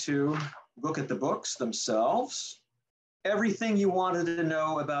going to look at the books themselves. Everything you wanted to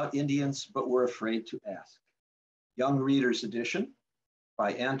know about Indians but were afraid to ask. Young Readers Edition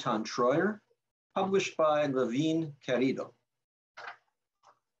by Anton Troyer, published by Levine Querido.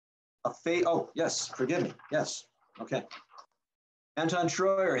 Oh, yes, forgive me. Yes, okay. Anton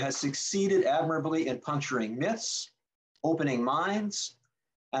Troyer has succeeded admirably in puncturing myths, opening minds,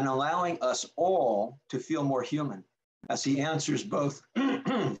 and allowing us all to feel more human as he answers both,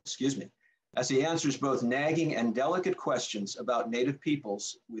 excuse me, as he answers both nagging and delicate questions about Native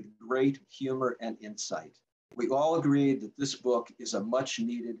peoples with great humor and insight. We all agreed that this book is a much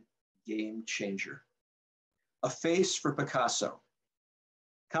needed game changer. A Face for Picasso.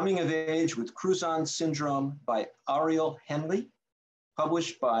 Coming of Age with Cruzan Syndrome by Ariel Henley,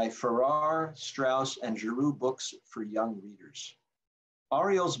 published by Farrar, Straus, and Giroux Books for Young Readers.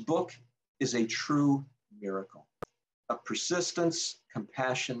 Ariel's book is a true miracle of persistence,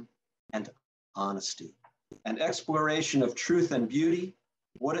 compassion, and honesty. An exploration of truth and beauty,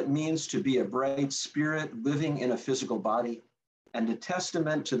 what it means to be a bright spirit living in a physical body, and a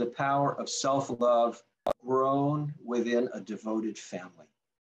testament to the power of self-love grown within a devoted family.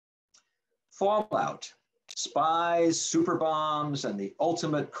 Fallout, spies, super bombs, and the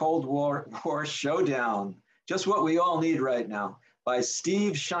ultimate Cold War showdown. Just what we all need right now, by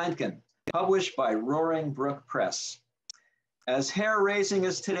Steve Scheinken, published by Roaring Brook Press. As hair-raising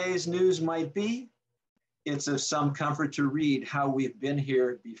as today's news might be, it's of some comfort to read how we've been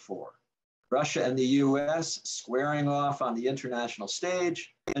here before. Russia and the US squaring off on the international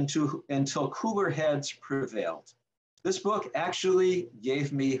stage until cooler heads prevailed. This book actually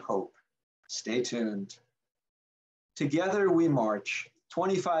gave me hope. Stay tuned. Together We March,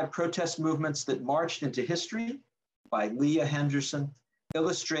 25 protest movements that marched into history by Leah Henderson,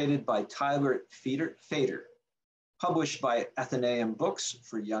 illustrated by Tyler Fader, published by Athenaeum Books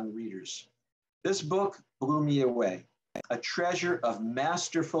for young readers. This book blew me away, a treasure of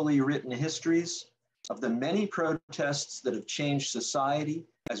masterfully written histories of the many protests that have changed society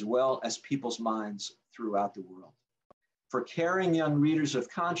as well as people's minds throughout the world. For caring young readers of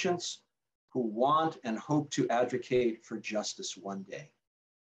conscience who want and hope to advocate for justice one day.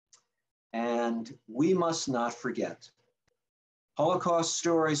 And we must not forget Holocaust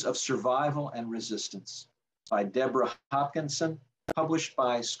Stories of Survival and Resistance by Deborah Hopkinson, published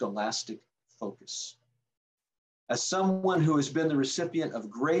by Scholastic Focus. As someone who has been the recipient of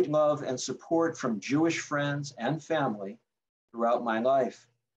great love and support from Jewish friends and family throughout my life,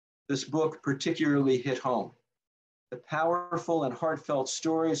 this book particularly hit home. The powerful and heartfelt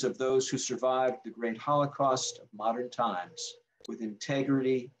stories of those who survived the great Holocaust of modern times with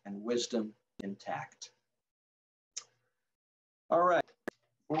integrity and wisdom intact. All right,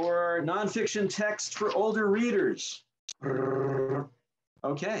 for nonfiction text for older readers.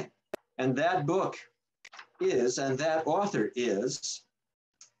 Okay, and that book is, and that author is,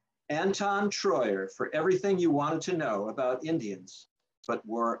 Anton Troyer, For Everything You Wanted to Know About Indians, but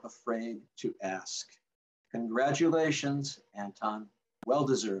Were Afraid to Ask. Congratulations, Anton, well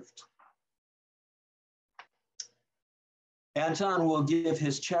deserved. Anton will give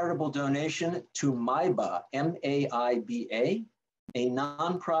his charitable donation to MAIBA, M-A-I-B-A, a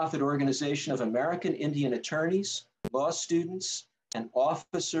nonprofit organization of American Indian attorneys, law students, and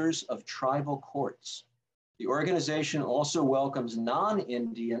officers of tribal courts. The organization also welcomes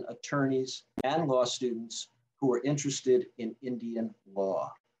non-Indian attorneys and law students who are interested in Indian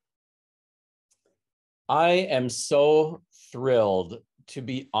law. I am so thrilled to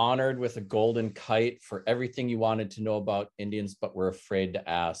be honored with a Golden Kite for everything you wanted to know about Indians, but were afraid to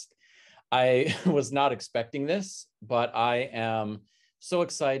ask. I was not expecting this, but I am so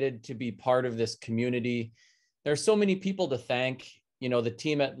excited to be part of this community. There are so many people to thank. You know, the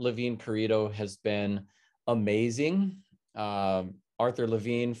team at Levine Carrito has been amazing. Arthur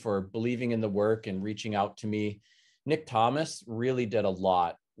Levine for believing in the work and reaching out to me. Nick Thomas really did a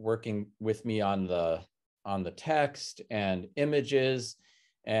lot working with me on the text and images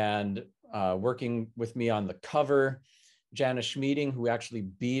and working with me on the cover. Jana Schmieding, who actually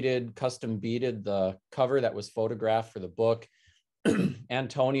custom beaded the cover that was photographed for the book.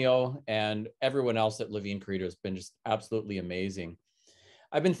 Antonio and everyone else at Levine Carrito has been just absolutely amazing.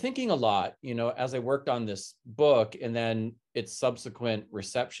 I've been thinking a lot, you know, as I worked on this book and then its subsequent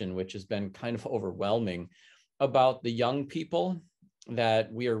reception, which has been kind of overwhelming, about the young people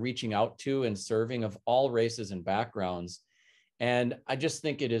that we are reaching out to and serving of all races and backgrounds. And I just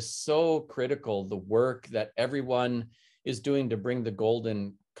think it is so critical, the work that everyone is doing to bring the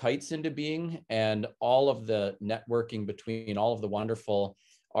Golden Kites into being and all of the networking between all of the wonderful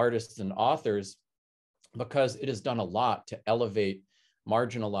artists and authors, because it has done a lot to elevate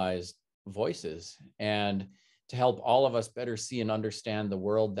marginalized voices and to help all of us better see and understand the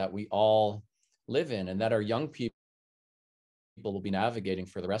world that we all live in and that our young people will be navigating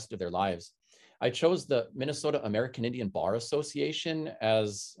for the rest of their lives. I chose the Minnesota American Indian Bar Association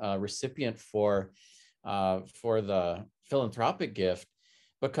as a recipient for the philanthropic gift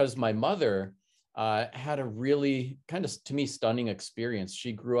because my mother had a really kind of, to me, stunning experience.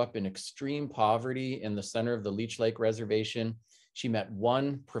 She grew up in extreme poverty in the center of the Leech Lake Reservation. She met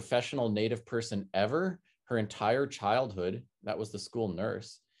one professional Native person ever her entire childhood. That was the school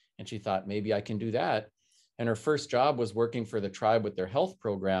nurse. And she thought, maybe I can do that. And her first job was working for the tribe with their health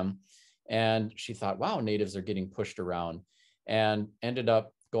program. And she thought, wow, Natives are getting pushed around, and ended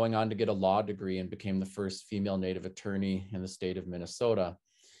up going on to get a law degree and became the first female Native attorney in the state of Minnesota.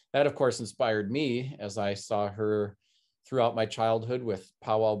 That, of course, inspired me as I saw her throughout my childhood with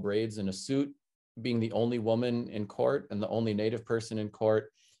powwow braids and a suit, being the only woman in court and the only Native person in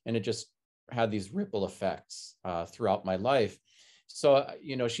court. And it just had these ripple effects throughout my life. So,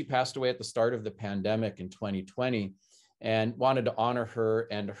 you know, she passed away at the start of the pandemic in 2020 and wanted to honor her,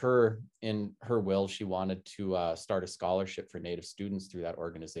 and in her will, she wanted to start a scholarship for Native students through that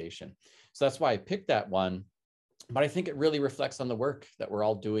organization. So that's why I picked that one. But I think it really reflects on the work that we're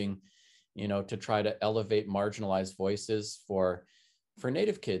all doing, you know, to try to elevate marginalized voices for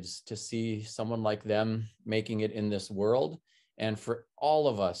Native kids to see someone like them making it in this world, and for all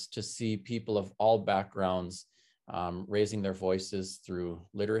of us to see people of all backgrounds raising their voices through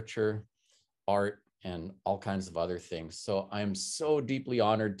literature, art, and all kinds of other things. So I'm so deeply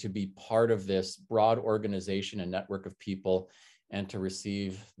honored to be part of this broad organization and network of people and to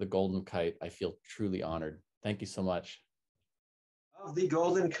receive the Golden Kite. I feel truly honored. Thank you so much. Of the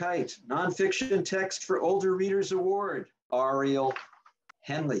Golden Kite Nonfiction Text for Older Readers Award, Ariel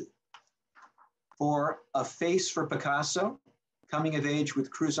Henley. For A Face for Picasso, Coming of Age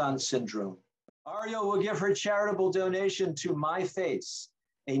with Cruzon Syndrome. Ariel will give her charitable donation to My Face,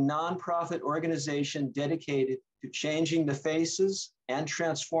 a nonprofit organization dedicated to changing the faces and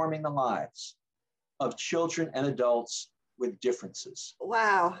transforming the lives of children and adults with differences.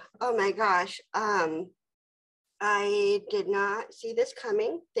 Wow. Oh my gosh. I did not see this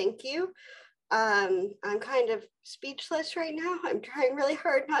coming. Thank you. I'm kind of speechless right now. I'm trying really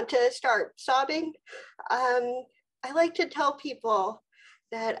hard not to start sobbing. I like to tell people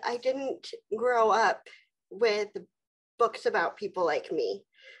that I didn't grow up with books about people like me.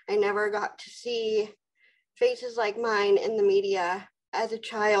 I never got to see faces like mine in the media. As a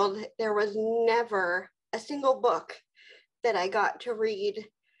child, there was never a single book that I got to read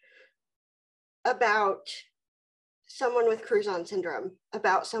about someone with Cruzon syndrome,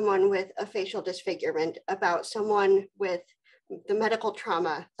 about someone with a facial disfigurement, about someone with the medical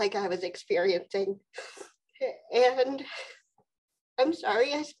trauma like I was experiencing. And I'm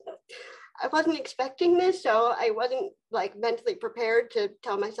sorry, I wasn't expecting this, so I wasn't like mentally prepared to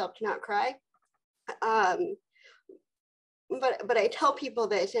tell myself to not cry. But I tell people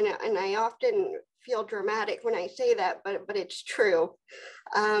this, and I often feel dramatic when I say that, but it's true.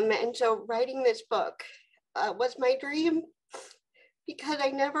 And so writing this book was my dream, because I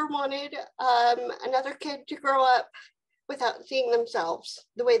never wanted another kid to grow up without seeing themselves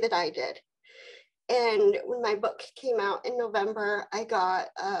the way that I did. And when my book came out in November, I got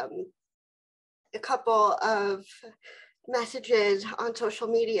a couple of messages on social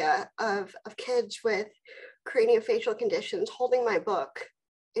media of kids with craniofacial conditions holding my book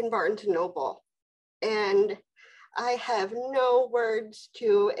in Barnes & Noble. And I have no words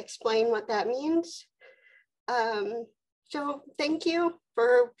to explain what that means. So thank you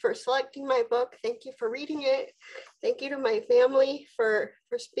for selecting my book. Thank you for reading it. Thank you to my family for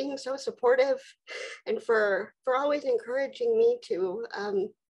being so supportive and for always encouraging me to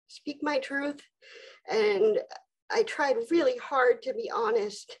speak my truth. And I tried really hard to be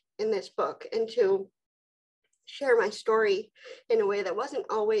honest in this book and to share my story in a way that wasn't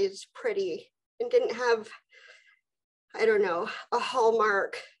always pretty and didn't have, I don't know, a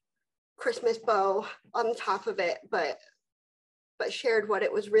Hallmark Christmas bow on the top of it, but shared what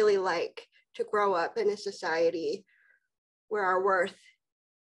it was really like to grow up in a society where our worth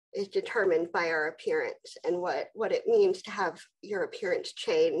is determined by our appearance, and what it means to have your appearance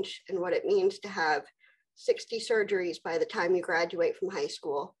change, and what it means to have 60 surgeries by the time you graduate from high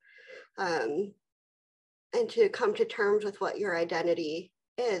school, and to come to terms with what your identity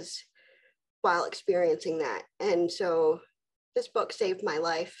is while experiencing that. And so this book saved my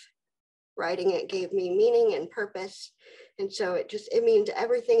life. Writing it gave me meaning and purpose. And so it means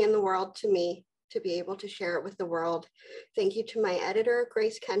everything in the world to me to be able to share it with the world. Thank you to my editor,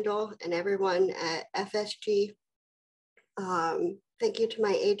 Grace Kendall, and everyone at FSG. Thank you to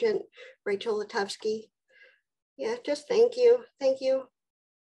my agent, Rachel Latowski. Yeah, just thank you. Thank you.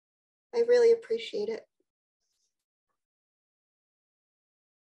 I really appreciate it.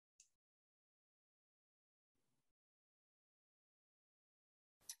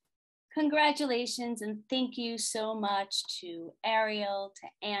 Congratulations, and thank you so much to Ariel,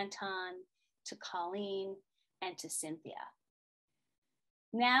 to Anton, to Colleen, and to Cynthia.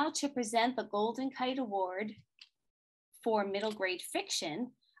 Now to present the Golden Kite Award for middle grade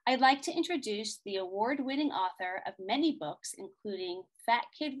fiction, I'd like to introduce the award-winning author of many books, including Fat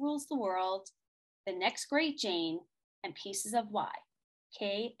Kid Rules the World, The Next Great Jane, and Pieces of Why,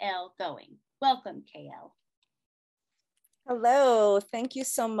 K.L. Going. Welcome, K.L. Hello, thank you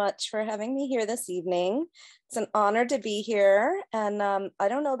so much for having me here this evening. It's an honor to be here. And I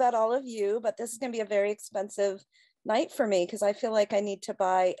don't know about all of you, but this is going to be a very expensive night for me because I feel like I need to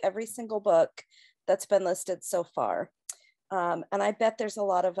buy every single book that's been listed so far. And I bet there's a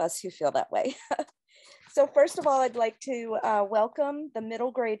lot of us who feel that way. So first of all, I'd like to welcome the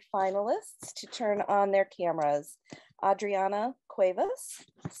middle grade finalists to turn on their cameras. Adriana Cuevas,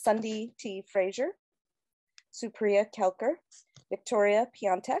 Sundi T. Frazier, Supriya Kelker, Victoria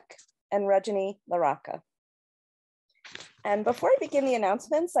Piontek, and Rajani Laraka. And before I begin the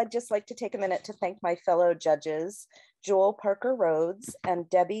announcements, I'd just like to take a minute to thank my fellow judges, Joel Parker Rhodes and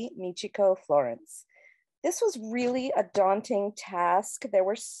Debbie Michiko Florence. This was really a daunting task. There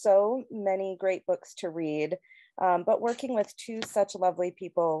were so many great books to read. But working with two such lovely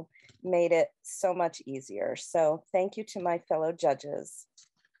people made it so much easier. So thank you to my fellow judges.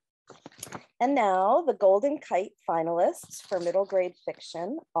 And now the Golden Kite finalists for middle grade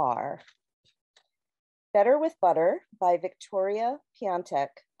fiction are Better with Butter by Victoria Piantek,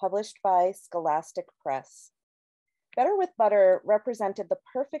 published by Scholastic Press. Better with Butter represented the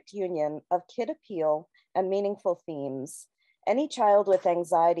perfect union of kid appeal and meaningful themes. Any child with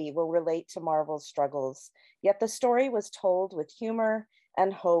anxiety will relate to Marvel's struggles, yet the story was told with humor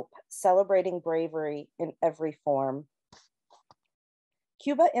and hope, celebrating bravery in every form.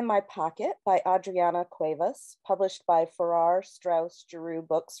 Cuba in My Pocket by Adriana Cuevas, published by Farrar, Straus, Giroux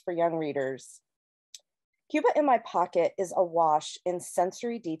Books for Young Readers. Cuba in My Pocket is awash in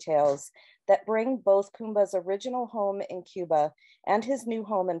sensory details that bring both Kumba's original home in Cuba and his new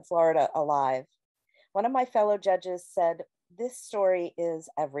home in Florida alive. One of my fellow judges said, "This story is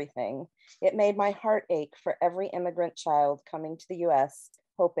everything. It made my heart ache for every immigrant child coming to the US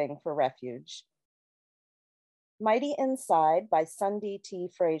hoping for refuge." Mighty Inside by Sundee T.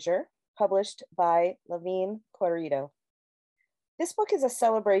 Frazier, published by Levine Corrido. This book is a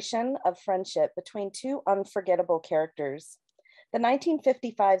celebration of friendship between two unforgettable characters. The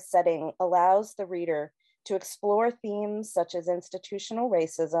 1955 setting allows the reader to explore themes such as institutional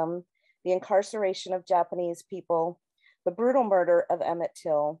racism, the incarceration of Japanese people, the brutal murder of Emmett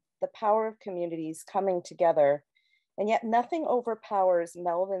Till, the power of communities coming together, and yet nothing overpowers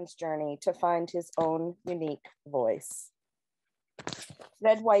Melvin's journey to find his own unique voice.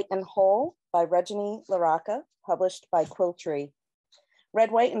 Red, White, and Whole by Regine Laraca, published by Quiltree.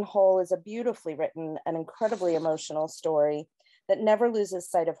 Red, White, and Whole is a beautifully written and incredibly emotional story that never loses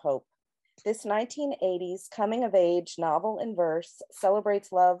sight of hope. This 1980s coming-of-age novel in verse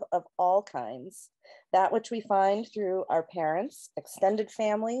celebrates love of all kinds, that which we find through our parents, extended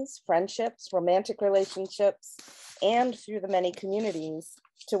families, friendships, romantic relationships, and through the many communities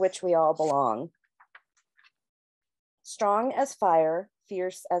to which we all belong. Strong as Fire,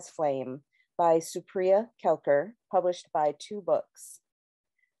 Fierce as Flame by Supriya Kelkar, published by Two Books.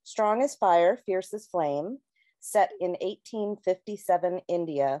 Strong as Fire, Fierce as Flame, set in 1857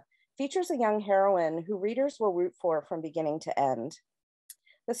 India, features a young heroine who readers will root for from beginning to end.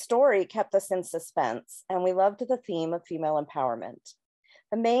 The story kept us in suspense, and we loved the theme of female empowerment.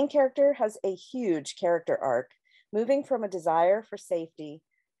 The main character has a huge character arc, moving from a desire for safety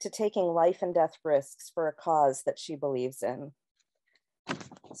to taking life and death risks for a cause that she believes in.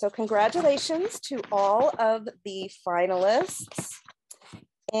 So congratulations to all of the finalists.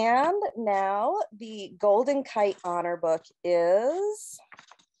 And now the Golden Kite honor book is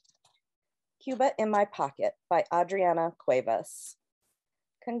Cuba in My Pocket by Adriana Cuevas.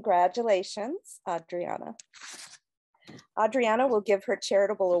 Congratulations, Adriana. Adriana will give her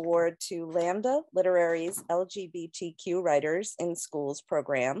charitable award to Lambda Literary's LGBTQ Writers in Schools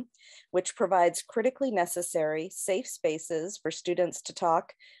program, which provides critically necessary, safe spaces for students to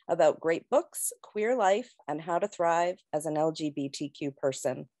talk about great books, queer life, and how to thrive as an LGBTQ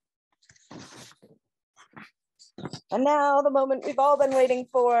person. And now the moment we've all been waiting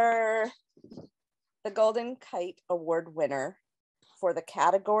for, the Golden Kite Award winner for the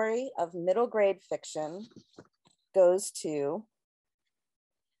category of middle grade fiction goes to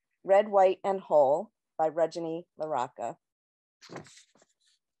Red, White, and Whole by Regine Laraca.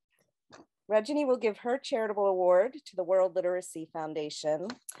 Regine will give her charitable award to the World Literacy Foundation,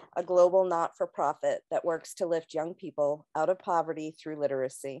 a global not-for-profit that works to lift young people out of poverty through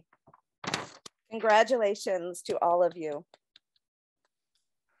literacy. Congratulations to all of you.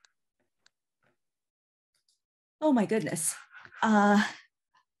 Oh my goodness.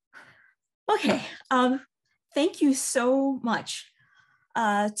 Okay. Thank you so much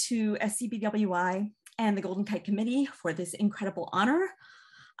to SCBWI and the Golden Kite Committee for this incredible honor.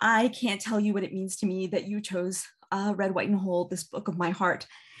 I can't tell you what it means to me that you chose Red, White, and Whole, this book of my heart,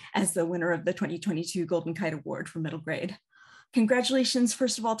 as the winner of the 2022 Golden Kite Award for middle grade. Congratulations,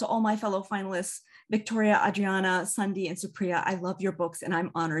 first of all, to all my fellow finalists, Victoria, Adriana, Sundee, and Supriya. I love your books and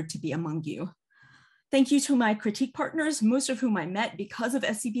I'm honored to be among you. Thank you to my critique partners, most of whom I met because of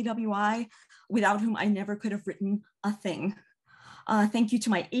SCBWI, without whom I never could have written a thing. Thank you to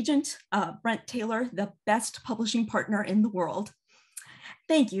my agent, Brent Taylor, the best publishing partner in the world.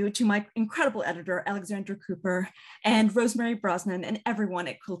 Thank you to my incredible editor, Alexandra Cooper, and Rosemary Brosnan, and everyone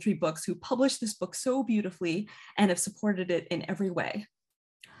at Quiltree Books who published this book so beautifully and have supported it in every way.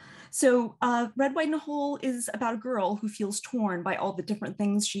 So Red, White, and Whole is about a girl who feels torn by all the different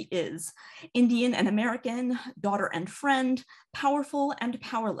things she is: Indian and American, daughter and friend, powerful and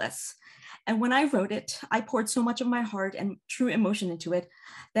powerless. And when I wrote it, I poured so much of my heart and true emotion into it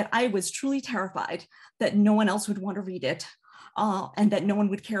that I was truly terrified that no one else would want to read it and that no one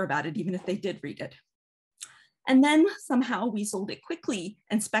would care about it, even if they did read it. And then somehow we sold it quickly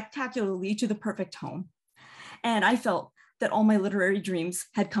and spectacularly to the perfect home. And I felt that all my literary dreams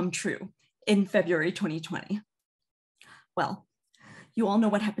had come true in February 2020. Well, you all know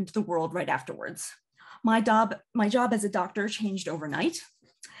what happened to the world right afterwards. My job as a doctor changed overnight.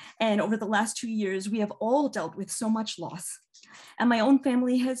 And over the last 2 years, we have all dealt with so much loss. And my own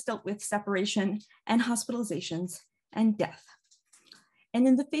family has dealt with separation and hospitalizations and death. And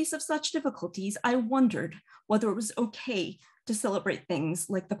in the face of such difficulties, I wondered whether it was okay to celebrate things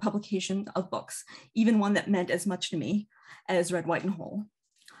like the publication of books, even one that meant as much to me as Red, White, and Whole.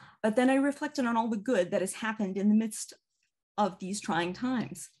 But then I reflected on all the good that has happened in the midst of these trying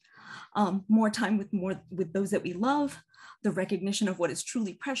times. More time with those that we love, the recognition of what is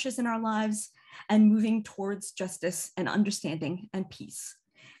truly precious in our lives, and moving towards justice and understanding and peace.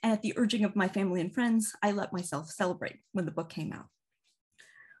 And at the urging of my family and friends, I let myself celebrate when the book came out.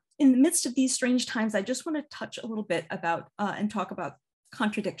 In the midst of these strange times, I just want to touch a little bit about and talk about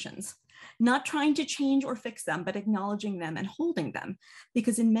contradictions, not trying to change or fix them, but acknowledging them and holding them,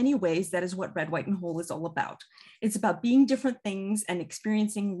 because in many ways, that is what Red, White, and Whole is all about. It's about being different things and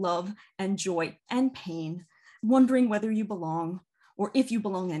experiencing love and joy and pain, wondering whether you belong or if you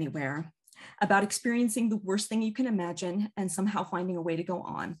belong anywhere, about experiencing the worst thing you can imagine and somehow finding a way to go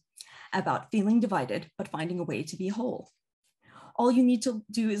on, about feeling divided, but finding a way to be whole. All you need to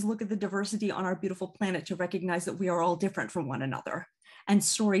do is look at the diversity on our beautiful planet to recognize that we are all different from one another. And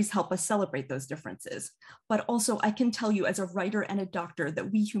stories help us celebrate those differences. But also, I can tell you as a writer and a doctor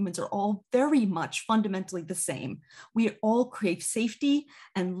that we humans are all very much fundamentally the same. We all crave safety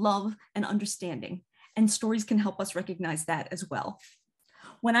and love and understanding. And stories can help us recognize that as well.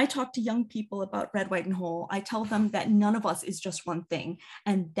 When I talk to young people about Red, White, and Whole, I tell them that none of us is just one thing.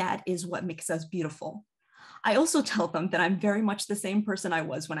 And that is what makes us beautiful. I also tell them that I'm very much the same person I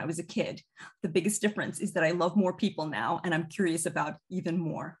was when I was a kid. The biggest difference is that I love more people now, and I'm curious about even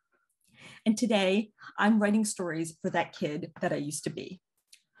more. And today, I'm writing stories for that kid that I used to be.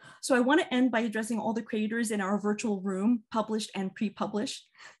 So I want to end by addressing all the creators in our virtual room, published and pre-published.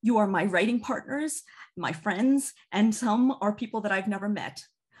 You are my writing partners, my friends, and some are people that I've never met.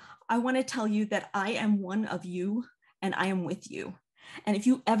 I want to tell you that I am one of you, and I am with you. And if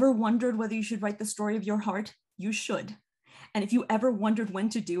you ever wondered whether you should write the story of your heart, you should. And if you ever wondered when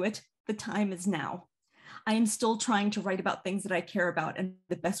to do it, the time is now. I am still trying to write about things that I care about and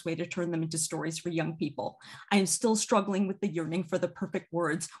the best way to turn them into stories for young people. I am still struggling with the yearning for the perfect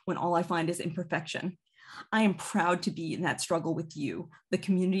words when all I find is imperfection. I am proud to be in that struggle with you, the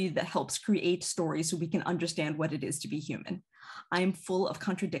community that helps create stories so we can understand what it is to be human. I am full of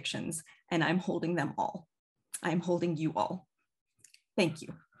contradictions and I'm holding them all. I am holding you all. Thank you.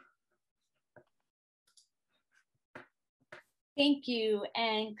 Thank you,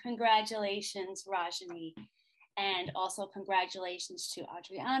 and congratulations, Rajani. And also congratulations to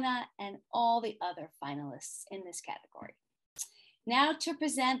Adriana and all the other finalists in this category. Now to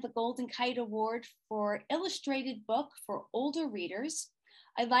present the Golden Kite Award for Illustrated Book for Older Readers,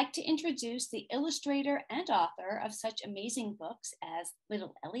 I'd like to introduce the illustrator and author of such amazing books as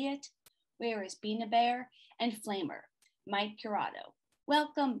Little Elliot, Where is Bean a Bear, and Flamer, Mike Curato.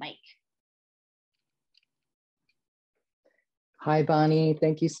 Welcome, Mike. Hi, Bonnie.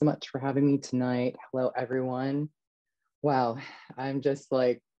 Thank you so much for having me tonight. Hello, everyone. Wow, I'm just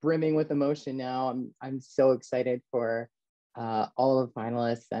like brimming with emotion now. I'm so excited for all of the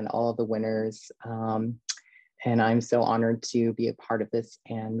finalists and all of the winners. And I'm so honored to be a part of this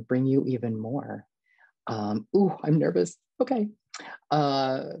and bring you even more. Ooh, I'm nervous. Okay.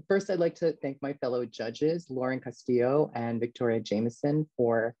 First, I'd like to thank my fellow judges, Lauren Castillo and Victoria Jameson,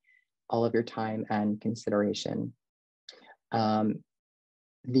 for all of your time and consideration.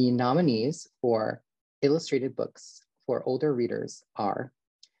 The nominees for illustrated books for older readers are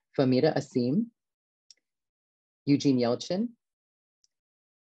Famida Asim, Eugene Yelchin,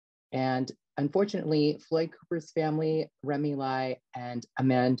 and unfortunately, Floyd Cooper's family, Remy Lai and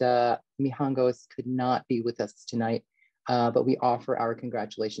Amanda Mijangos could not be with us tonight, but we offer our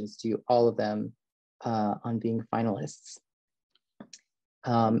congratulations to all of them on being finalists.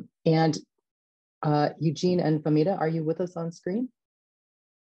 Eugene and Famida, are you with us on screen?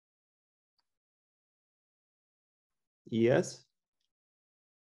 Yes.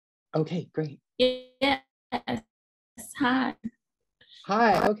 Okay, great. Yes. Hi.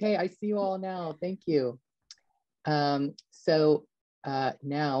 Hi, okay, I see you all now. Thank you. Now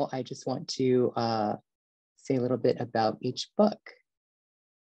I just want to say a little bit about each book.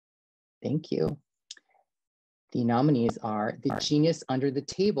 Thank you. The nominees are The Genius Under the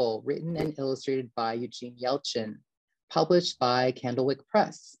Table, written and illustrated by Eugene Yelchin, published by Candlewick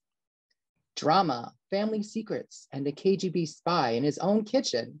Press. Drama, Family Secrets, and a KGB spy in his own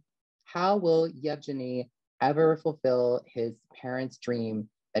kitchen. How will Yevgeny ever fulfill his parents' dream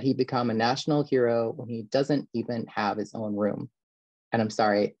that he become a national hero when he doesn't even have his own room? And I'm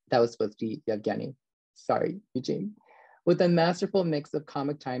sorry, that was supposed to be Yevgeny. Sorry, Eugene. With a masterful mix of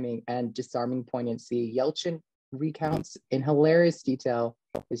comic timing and disarming poignancy, Yelchin recounts in hilarious detail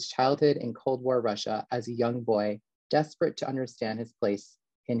his childhood in Cold War Russia as a young boy, desperate to understand his place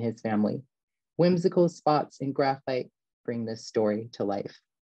in his family. Whimsical spots in graphite bring this story to life.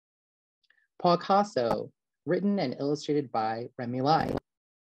 Picasso, written and illustrated by Remy Lai,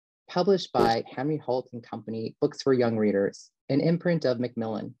 published by Henry Holt and Company, Books for Young Readers, an imprint of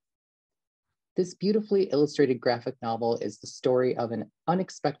Macmillan. This beautifully illustrated graphic novel is the story of an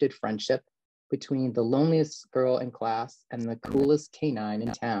unexpected friendship between the loneliest girl in class and the coolest canine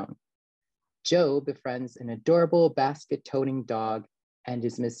in town. Joe befriends an adorable basket-toting dog and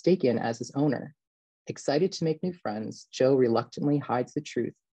is mistaken as his owner. Excited to make new friends, Joe reluctantly hides the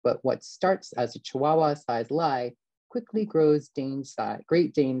truth, but what starts as a Chihuahua-sized lie quickly grows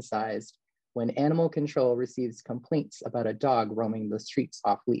Great Dane-sized when animal control receives complaints about a dog roaming the streets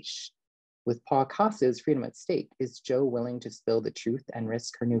off-leash. With Picasso's freedom at stake, is Joe willing to spill the truth and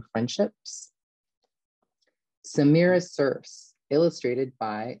risk her new friendships? Samira Surfs, illustrated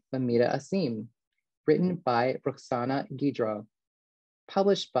by Famida Asim, written by Roxana Guidro,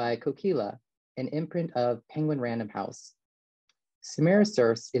 published by Kokila, an imprint of Penguin Random House. Samira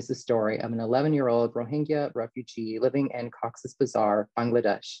Surfs is the story of an 11-year-old Rohingya refugee living in Cox's Bazar,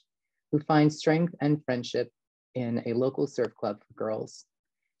 Bangladesh, who finds strength and friendship in a local surf club for girls.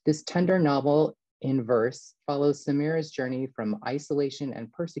 This tender novel in verse follows Samira's journey from isolation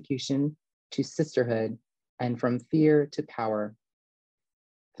and persecution to sisterhood and from fear to power.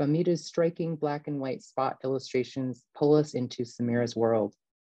 Famida's striking black and white spot illustrations pull us into Samira's world.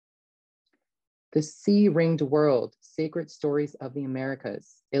 The Sea-Ringed World, Sacred Stories of the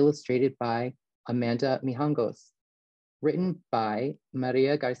Americas, illustrated by Amanda Mijangos, written by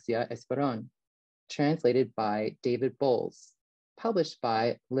Maria Garcia Esperon, translated by David Bowles, published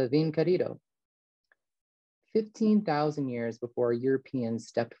by Levin Carrillo. 15,000 years before Europeans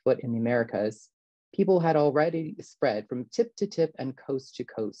stepped foot in the Americas, people had already spread from tip to tip and coast to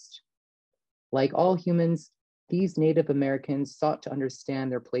coast. Like all humans, these Native Americans sought to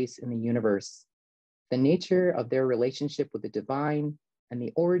understand their place in the universe, the nature of their relationship with the divine, and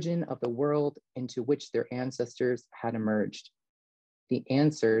the origin of the world into which their ancestors had emerged. The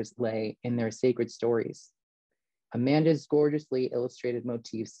answers lay in their sacred stories. Amanda's gorgeously illustrated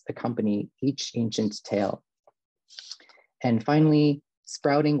motifs accompany each ancient tale. And finally,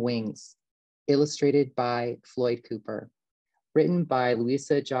 Sprouting Wings, illustrated by Floyd Cooper, written by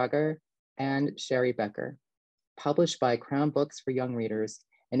Louisa Jagger and Sherry Becker, published by Crown Books for Young Readers,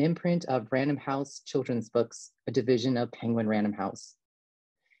 an imprint of Random House Children's Books, a division of Penguin Random House.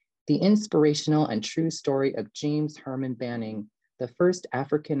 The inspirational and true story of James Herman Banning, the first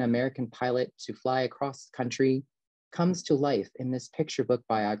African-American pilot to fly across the country, comes to life in this picture book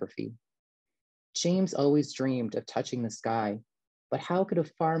biography. James always dreamed of touching the sky, but how could a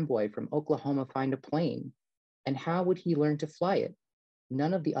farm boy from Oklahoma find a plane? And how would he learn to fly it?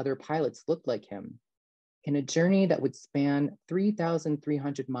 None of the other pilots looked like him. In a journey that would span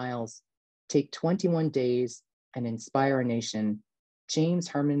 3,300 miles, take 21 days, and inspire a nation, James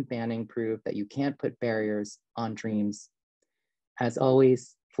Herman Banning proved that you can't put barriers on dreams. As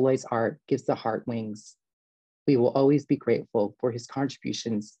always, Floyd's art gives the heart wings. We will always be grateful for his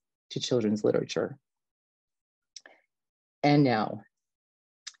contributions to children's literature. And now,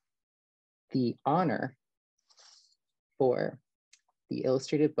 the honor for the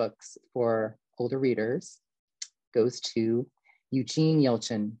illustrated books for older readers goes to Eugene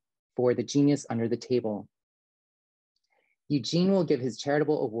Yelchin for The Genius Under the Table. Eugene will give his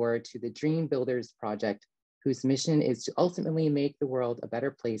charitable award to the Dream Builders Project, whose mission is to ultimately make the world a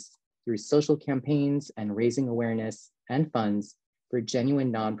better place through social campaigns and raising awareness and funds for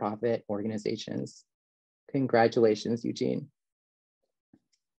genuine nonprofit organizations. Congratulations, Eugene.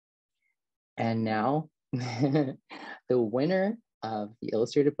 And now, the winner of the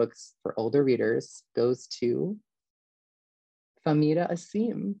illustrated books for older readers goes to Famida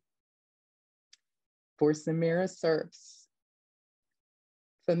Asim for Samira Surfs.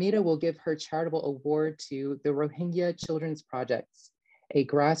 Famida will give her charitable award to the Rohingya Children's Projects, a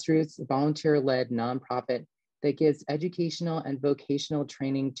grassroots volunteer-led nonprofit that gives educational and vocational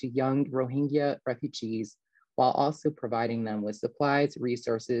training to young Rohingya refugees while also providing them with supplies,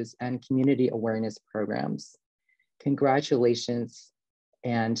 resources, and community awareness programs. Congratulations.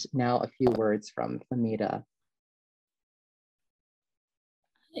 And now a few words from Famita.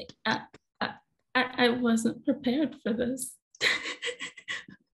 I wasn't prepared for this.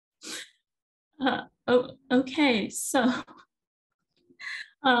 Okay, so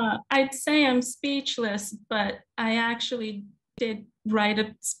I'd say I'm speechless, but I actually did write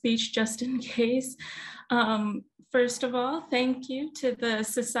a speech just in case. First of all, thank you to the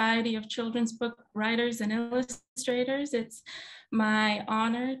Society of Children's Book Writers and Illustrators. It's my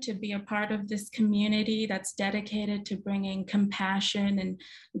honor to be a part of this community that's dedicated to bringing compassion and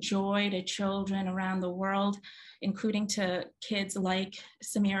joy to children around the world, including to kids like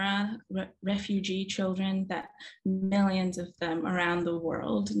Samira, refugee children that millions of them around the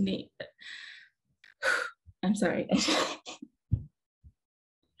world need. I'm sorry.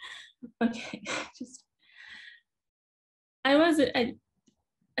 Okay, just,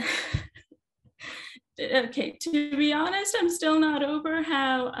 okay, to be honest, I'm still not over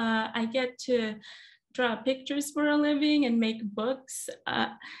how I get to draw pictures for a living and make books.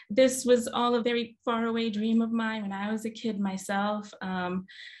 This was all a very faraway dream of mine when I was a kid myself.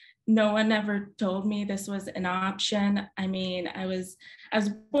 No one ever told me this was an option. I mean, I was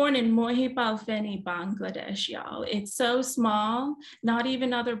born in Mohibal-Feni, Bangladesh, y'all. It's so small, not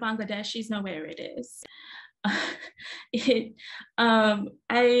even other Bangladeshis know where it is.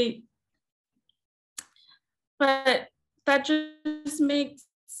 But that just makes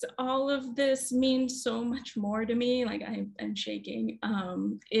all of this mean so much more to me. Like I'm shaking.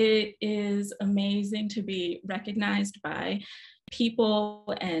 It is amazing to be recognized by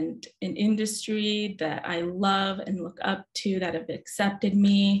people and an industry that I love and look up to that have accepted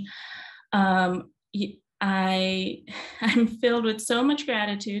me. I'm filled with so much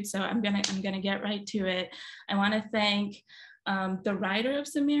gratitude, so I'm gonna get right to it. I want to thank the writer of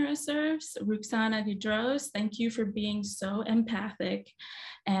Samira Serves, Ruxana Gidros. Thank you for being so empathic.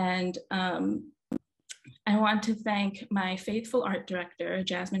 And I want to thank my faithful art director,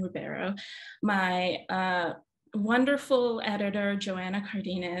 Jasmine Ribeiro, my wonderful editor, Joanna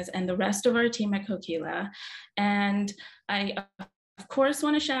Cardenas, and the rest of our team at Coquila. And I, of course,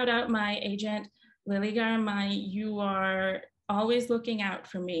 want to shout out my agent, Lily Garamani. You are always looking out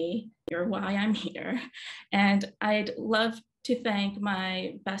for me. You're why I'm here. And I'd love to thank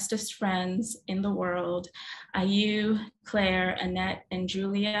my bestest friends in the world, Ayu, Claire, Annette, and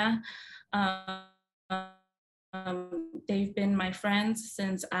Julia. They've been my friends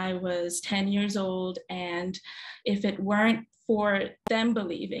since I was 10 years old, and if it weren't for them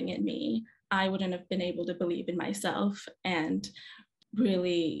believing in me, I wouldn't have been able to believe in myself and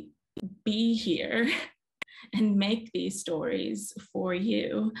really be here and make these stories for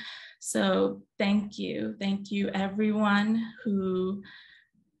you. So thank you everyone who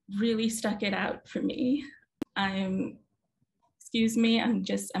really stuck it out for me. Excuse me, I'm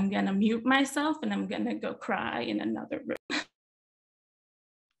gonna mute myself and I'm gonna go cry in another room.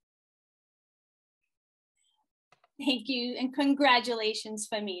 Thank you, and congratulations,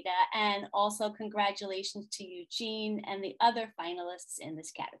 Famita, and also congratulations to Eugene and the other finalists in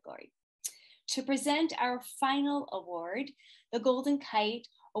this category. To present our final award, the Golden Kite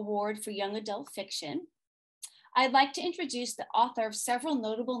Award for Young Adult Fiction, I'd like to introduce the author of several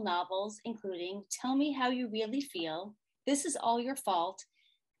notable novels, including Tell Me How You Really Feel, This Is All Your Fault,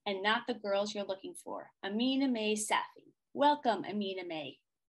 and Not the Girls You're Looking For, Amina May Safi. Welcome, Amina May.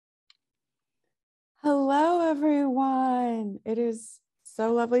 Hello, everyone. It is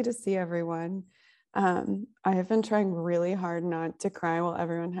so lovely to see everyone. I have been trying really hard not to cry while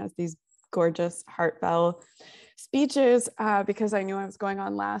everyone has these gorgeous, heartfelt speeches because I knew I was going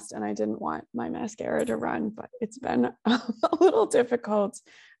on last and I didn't want my mascara to run, but it's been a little difficult.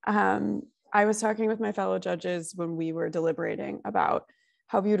 I was talking with my fellow judges when we were deliberating about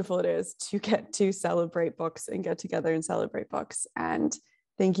how beautiful it is to get to celebrate books and get together and celebrate books. And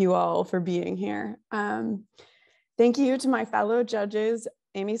thank you all for being here. Thank you to my fellow judges,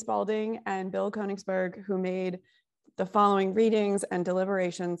 Amy Spalding and Bill Koenigsberg, who made the following readings and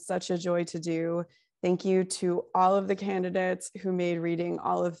deliberations such a joy to do. Thank you to all of the candidates who made reading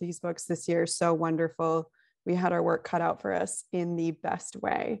all of these books this year so wonderful. We had our work cut out for us in the best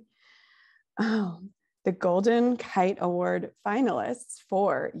way. The Golden Kite Award finalists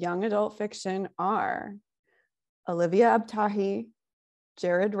for young adult fiction are Olivia Abtahi,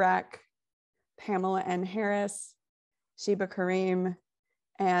 Jared Reck, Pamela N. Harris, Sheba Kareem,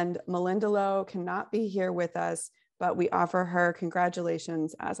 and Melinda Lowe cannot be here with us, but we offer her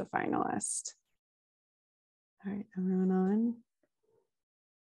congratulations as a finalist. All right, everyone on.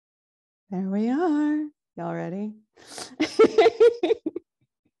 There we are. Y'all ready?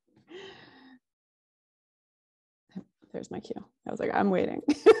 There's my cue. I was like, I'm waiting.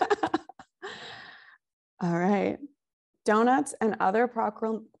 All right. Donuts and Other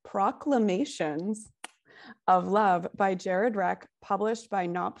Proclamations of Love by Jared Reck, published by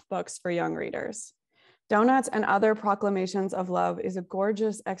Knopf Books for Young Readers. Donuts and Other Proclamations of Love is a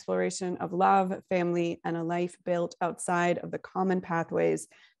gorgeous exploration of love, family, and a life built outside of the common pathways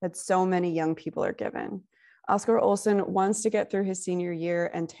that so many young people are given. Oscar Olson wants to get through his senior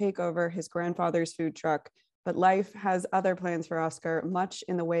year and take over his grandfather's food truck, but life has other plans for Oscar, much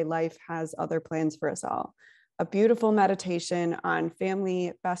in the way life has other plans for us all. A beautiful meditation on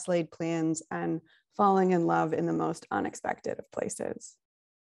family, best laid plans, and falling in love in the most unexpected of places.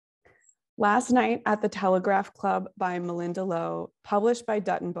 Last Night at the Telegraph Club by Melinda Lowe, published by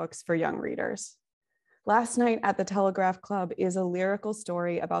Dutton Books for Young Readers. Last Night at the Telegraph Club is a lyrical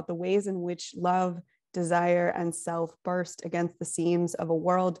story about the ways in which love, desire, and self burst against the seams of a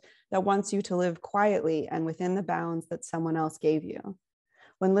world that wants you to live quietly and within the bounds that someone else gave you.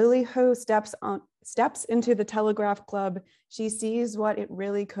 When Lily Ho steps into the Telegraph Club, she sees what it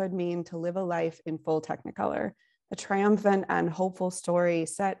really could mean to live a life in full Technicolor, a triumphant and hopeful story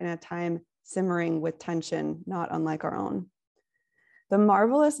set in a time simmering with tension, not unlike our own. The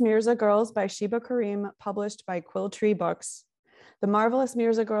Marvelous Mirza Girls by Sheba Karim, published by Quill Tree Books. The Marvelous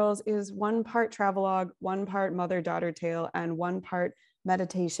Mirza Girls is one part travelogue, one part mother-daughter tale, and one part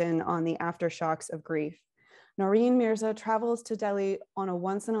meditation on the aftershocks of grief. Noreen Mirza travels to Delhi on a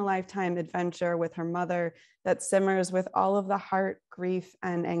once-in-a-lifetime adventure with her mother that simmers with all of the heart, grief,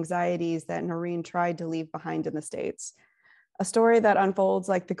 and anxieties that Noreen tried to leave behind in the States. A story that unfolds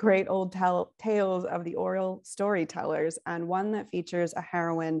like the great old tales of the oral storytellers, and one that features a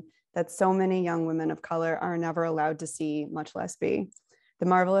heroine that so many young women of color are never allowed to see, much less be. The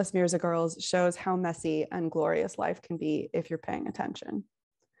Marvelous Mirza Girls shows how messy and glorious life can be if you're paying attention.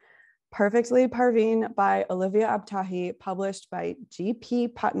 Perfectly Parveen by Olivia Abtahi, published by G.P.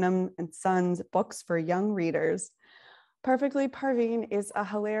 Putnam and Sons Books for Young Readers. Perfectly Parveen is a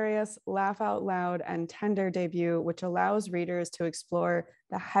hilarious, laugh out loud, and tender debut, which allows readers to explore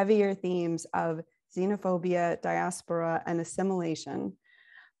the heavier themes of xenophobia, diaspora, and assimilation.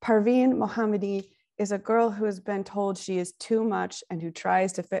 Parveen Mohammadi is a girl who has been told she is too much and who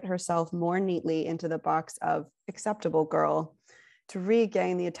tries to fit herself more neatly into the box of acceptable girl to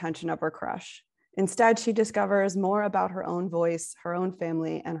regain the attention of her crush. Instead, she discovers more about her own voice, her own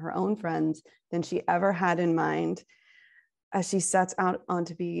family, and her own friends than she ever had in mind as she sets out on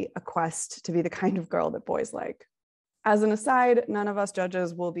to be a quest to be the kind of girl that boys like. As an aside, none of us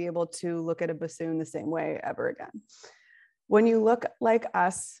judges will be able to look at a bassoon the same way ever again. When You Look Like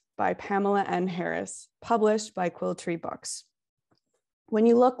Us by Pamela N. Harris, published by Quill Tree Books. When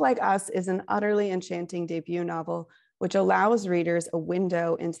You Look Like Us is an utterly enchanting debut novel which allows readers a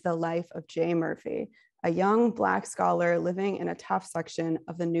window into the life of Jay Murphy, a young Black scholar living in a tough section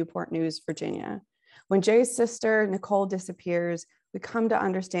of the Newport News, Virginia. When Jay's sister, Nicole, disappears, we come to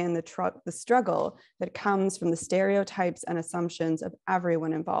understand the struggle that comes from the stereotypes and assumptions of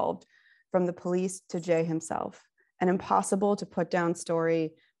everyone involved, from the police to Jay himself, an impossible to put down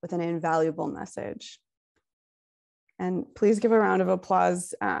story with an invaluable message. And please give a round of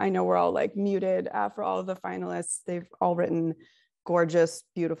applause. I know we're all like muted for all of the finalists. They've all written gorgeous,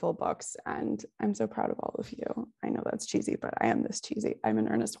 beautiful books, and I'm so proud of all of you. I know that's cheesy, but I am this cheesy. I'm an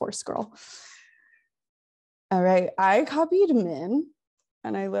earnest horse girl. All right, I copied Min,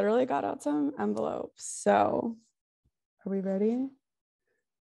 and I literally got out some envelopes. So are we ready?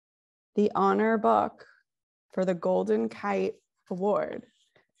 The honor book for the Golden Kite Award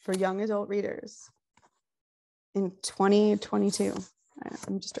for Young Adult Readers in 2022,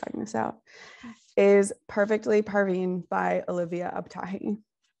 I'm just dragging this out, is Perfectly Parveen by Olivia Abtahi.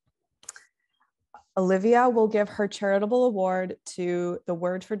 Olivia will give her charitable award to the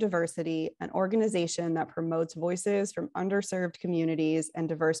Word for Diversity, an organization that promotes voices from underserved communities and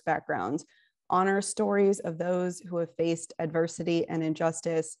diverse backgrounds, honors stories of those who have faced adversity and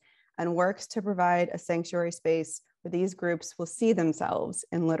injustice, and works to provide a sanctuary space where these groups will see themselves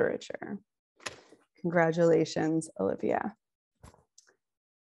in literature. Congratulations, Olivia.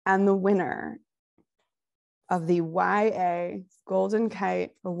 And the winner of the YA Golden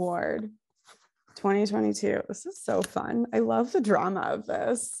Kite Award 2022. This is so fun. I love the drama of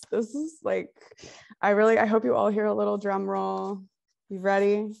this. This is like, I hope you all hear a little drum roll. You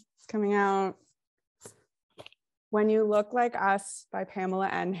ready? It's coming out. When You Look Like Us by Pamela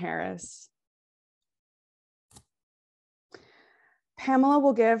N. Harris. Pamela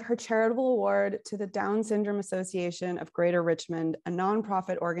will give her charitable award to the Down Syndrome Association of Greater Richmond, a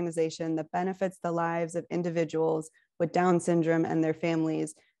nonprofit organization that benefits the lives of individuals with Down syndrome and their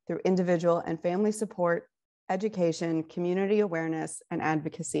families through individual and family support, education, community awareness, and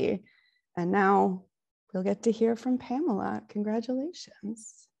advocacy. And now we'll get to hear from Pamela.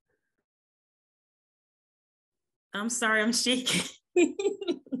 Congratulations. I'm sorry, I'm shaking.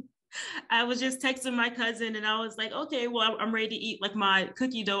 I was just texting my cousin and I was like, okay, well, I'm ready to eat like my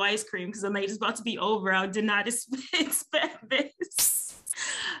cookie dough ice cream because the night is about to be over. I did not expect this.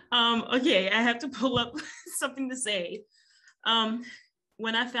 Okay, I have to pull up something to say.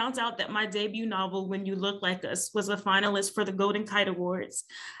 When I found out that my debut novel, When You Look Like Us, was a finalist for the Golden Kite Awards,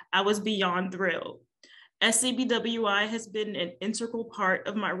 I was beyond thrilled. SCBWI has been an integral part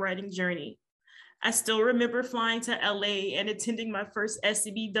of my writing journey. I still remember flying to LA and attending my first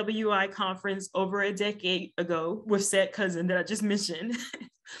SCBWI conference over a decade ago with said cousin that I just mentioned.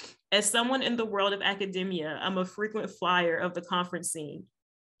 As someone in the world of academia, I'm a frequent flyer of the conference scene,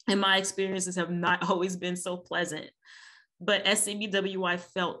 and my experiences have not always been so pleasant. But SCBWI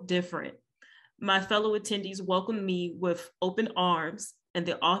felt different. My fellow attendees welcomed me with open arms, and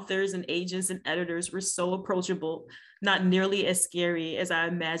the authors and agents and editors were so approachable, not nearly as scary as I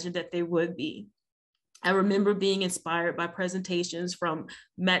imagined that they would be. I remember being inspired by presentations from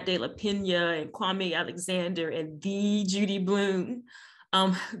Matt De La Pena and Kwame Alexander and the Judy Blume.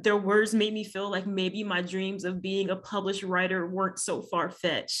 Their words made me feel like maybe my dreams of being a published writer weren't so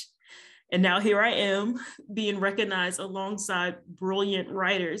far-fetched. And now here I am, being recognized alongside brilliant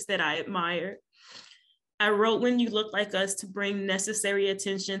writers that I admire. I wrote When You Look Like Us to bring necessary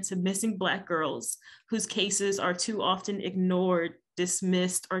attention to missing Black girls whose cases are too often ignored,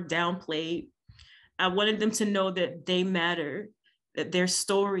 dismissed, or downplayed. I wanted them to know that they matter, that their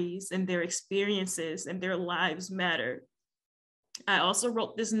stories and their experiences and their lives matter. I also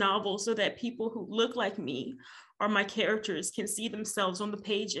wrote this novel so that people who look like me or my characters can see themselves on the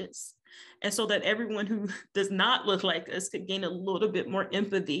pages, and so that everyone who does not look like us could gain a little bit more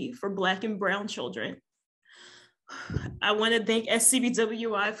empathy for Black and brown children. I want to thank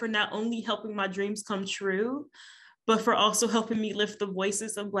SCBWI for not only helping my dreams come true, but for also helping me lift the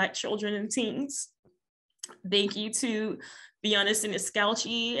voices of Black children and teens. Thank you to Biana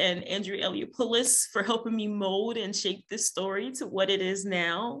Siniscalchi and Andrew Eliopoulos for helping me mold and shape this story to what it is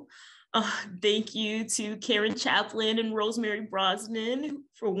now. Thank you to Karen Chaplin and Rosemary Brosnan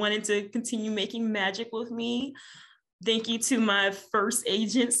for wanting to continue making magic with me. Thank you to my first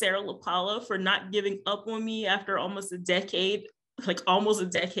agent, Sarah LaPala, for not giving up on me after almost a decade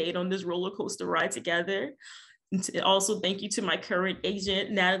on this roller coaster ride together. Also, thank you to my current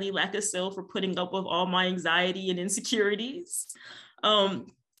agent, Natalie Lacasille, for putting up with all my anxiety and insecurities. I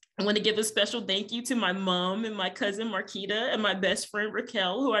want to give a special thank you to my mom and my cousin Marquita and my best friend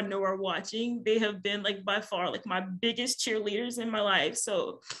Raquel, who I know are watching. They have been by far my biggest cheerleaders in my life.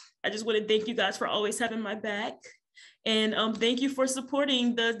 So I just want to thank you guys for always having my back. And thank you for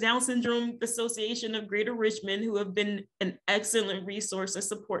supporting the Down Syndrome Association of Greater Richmond, who have been an excellent resource and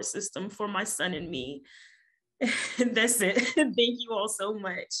support system for my son and me. That's it. Thank you all so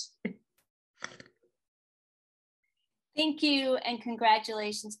much. Thank you and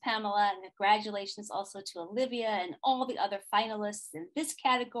congratulations, Pamela, and congratulations also to Olivia and all the other finalists in this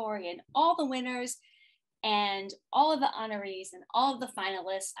category and all the winners and all of the honorees and all of the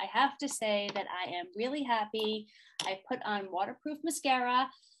finalists. I have to say that I am really happy. I put on waterproof mascara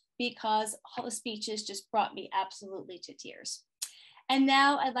because all the speeches just brought me absolutely to tears. And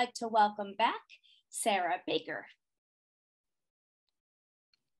now I'd like to welcome back Sarah Baker.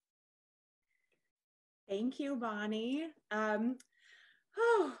 Thank you, Bonnie. I'm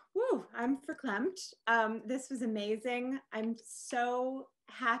verklempt. This was amazing. I'm so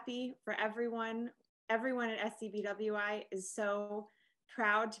happy for everyone. Everyone at SCBWI is so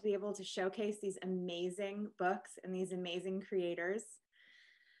proud to be able to showcase these amazing books and these amazing creators.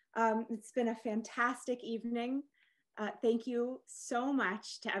 It's been a fantastic evening. Thank you so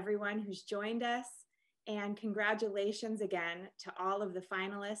much to everyone who's joined us, and congratulations again to all of the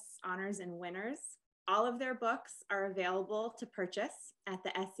finalists, honors, and winners. All of their books are available to purchase at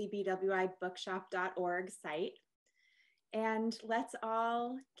the scbwibookshop.org site. And let's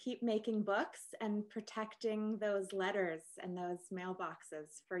all keep making books and protecting those letters and those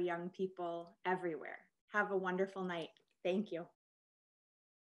mailboxes for young people everywhere. Have a wonderful night. Thank you.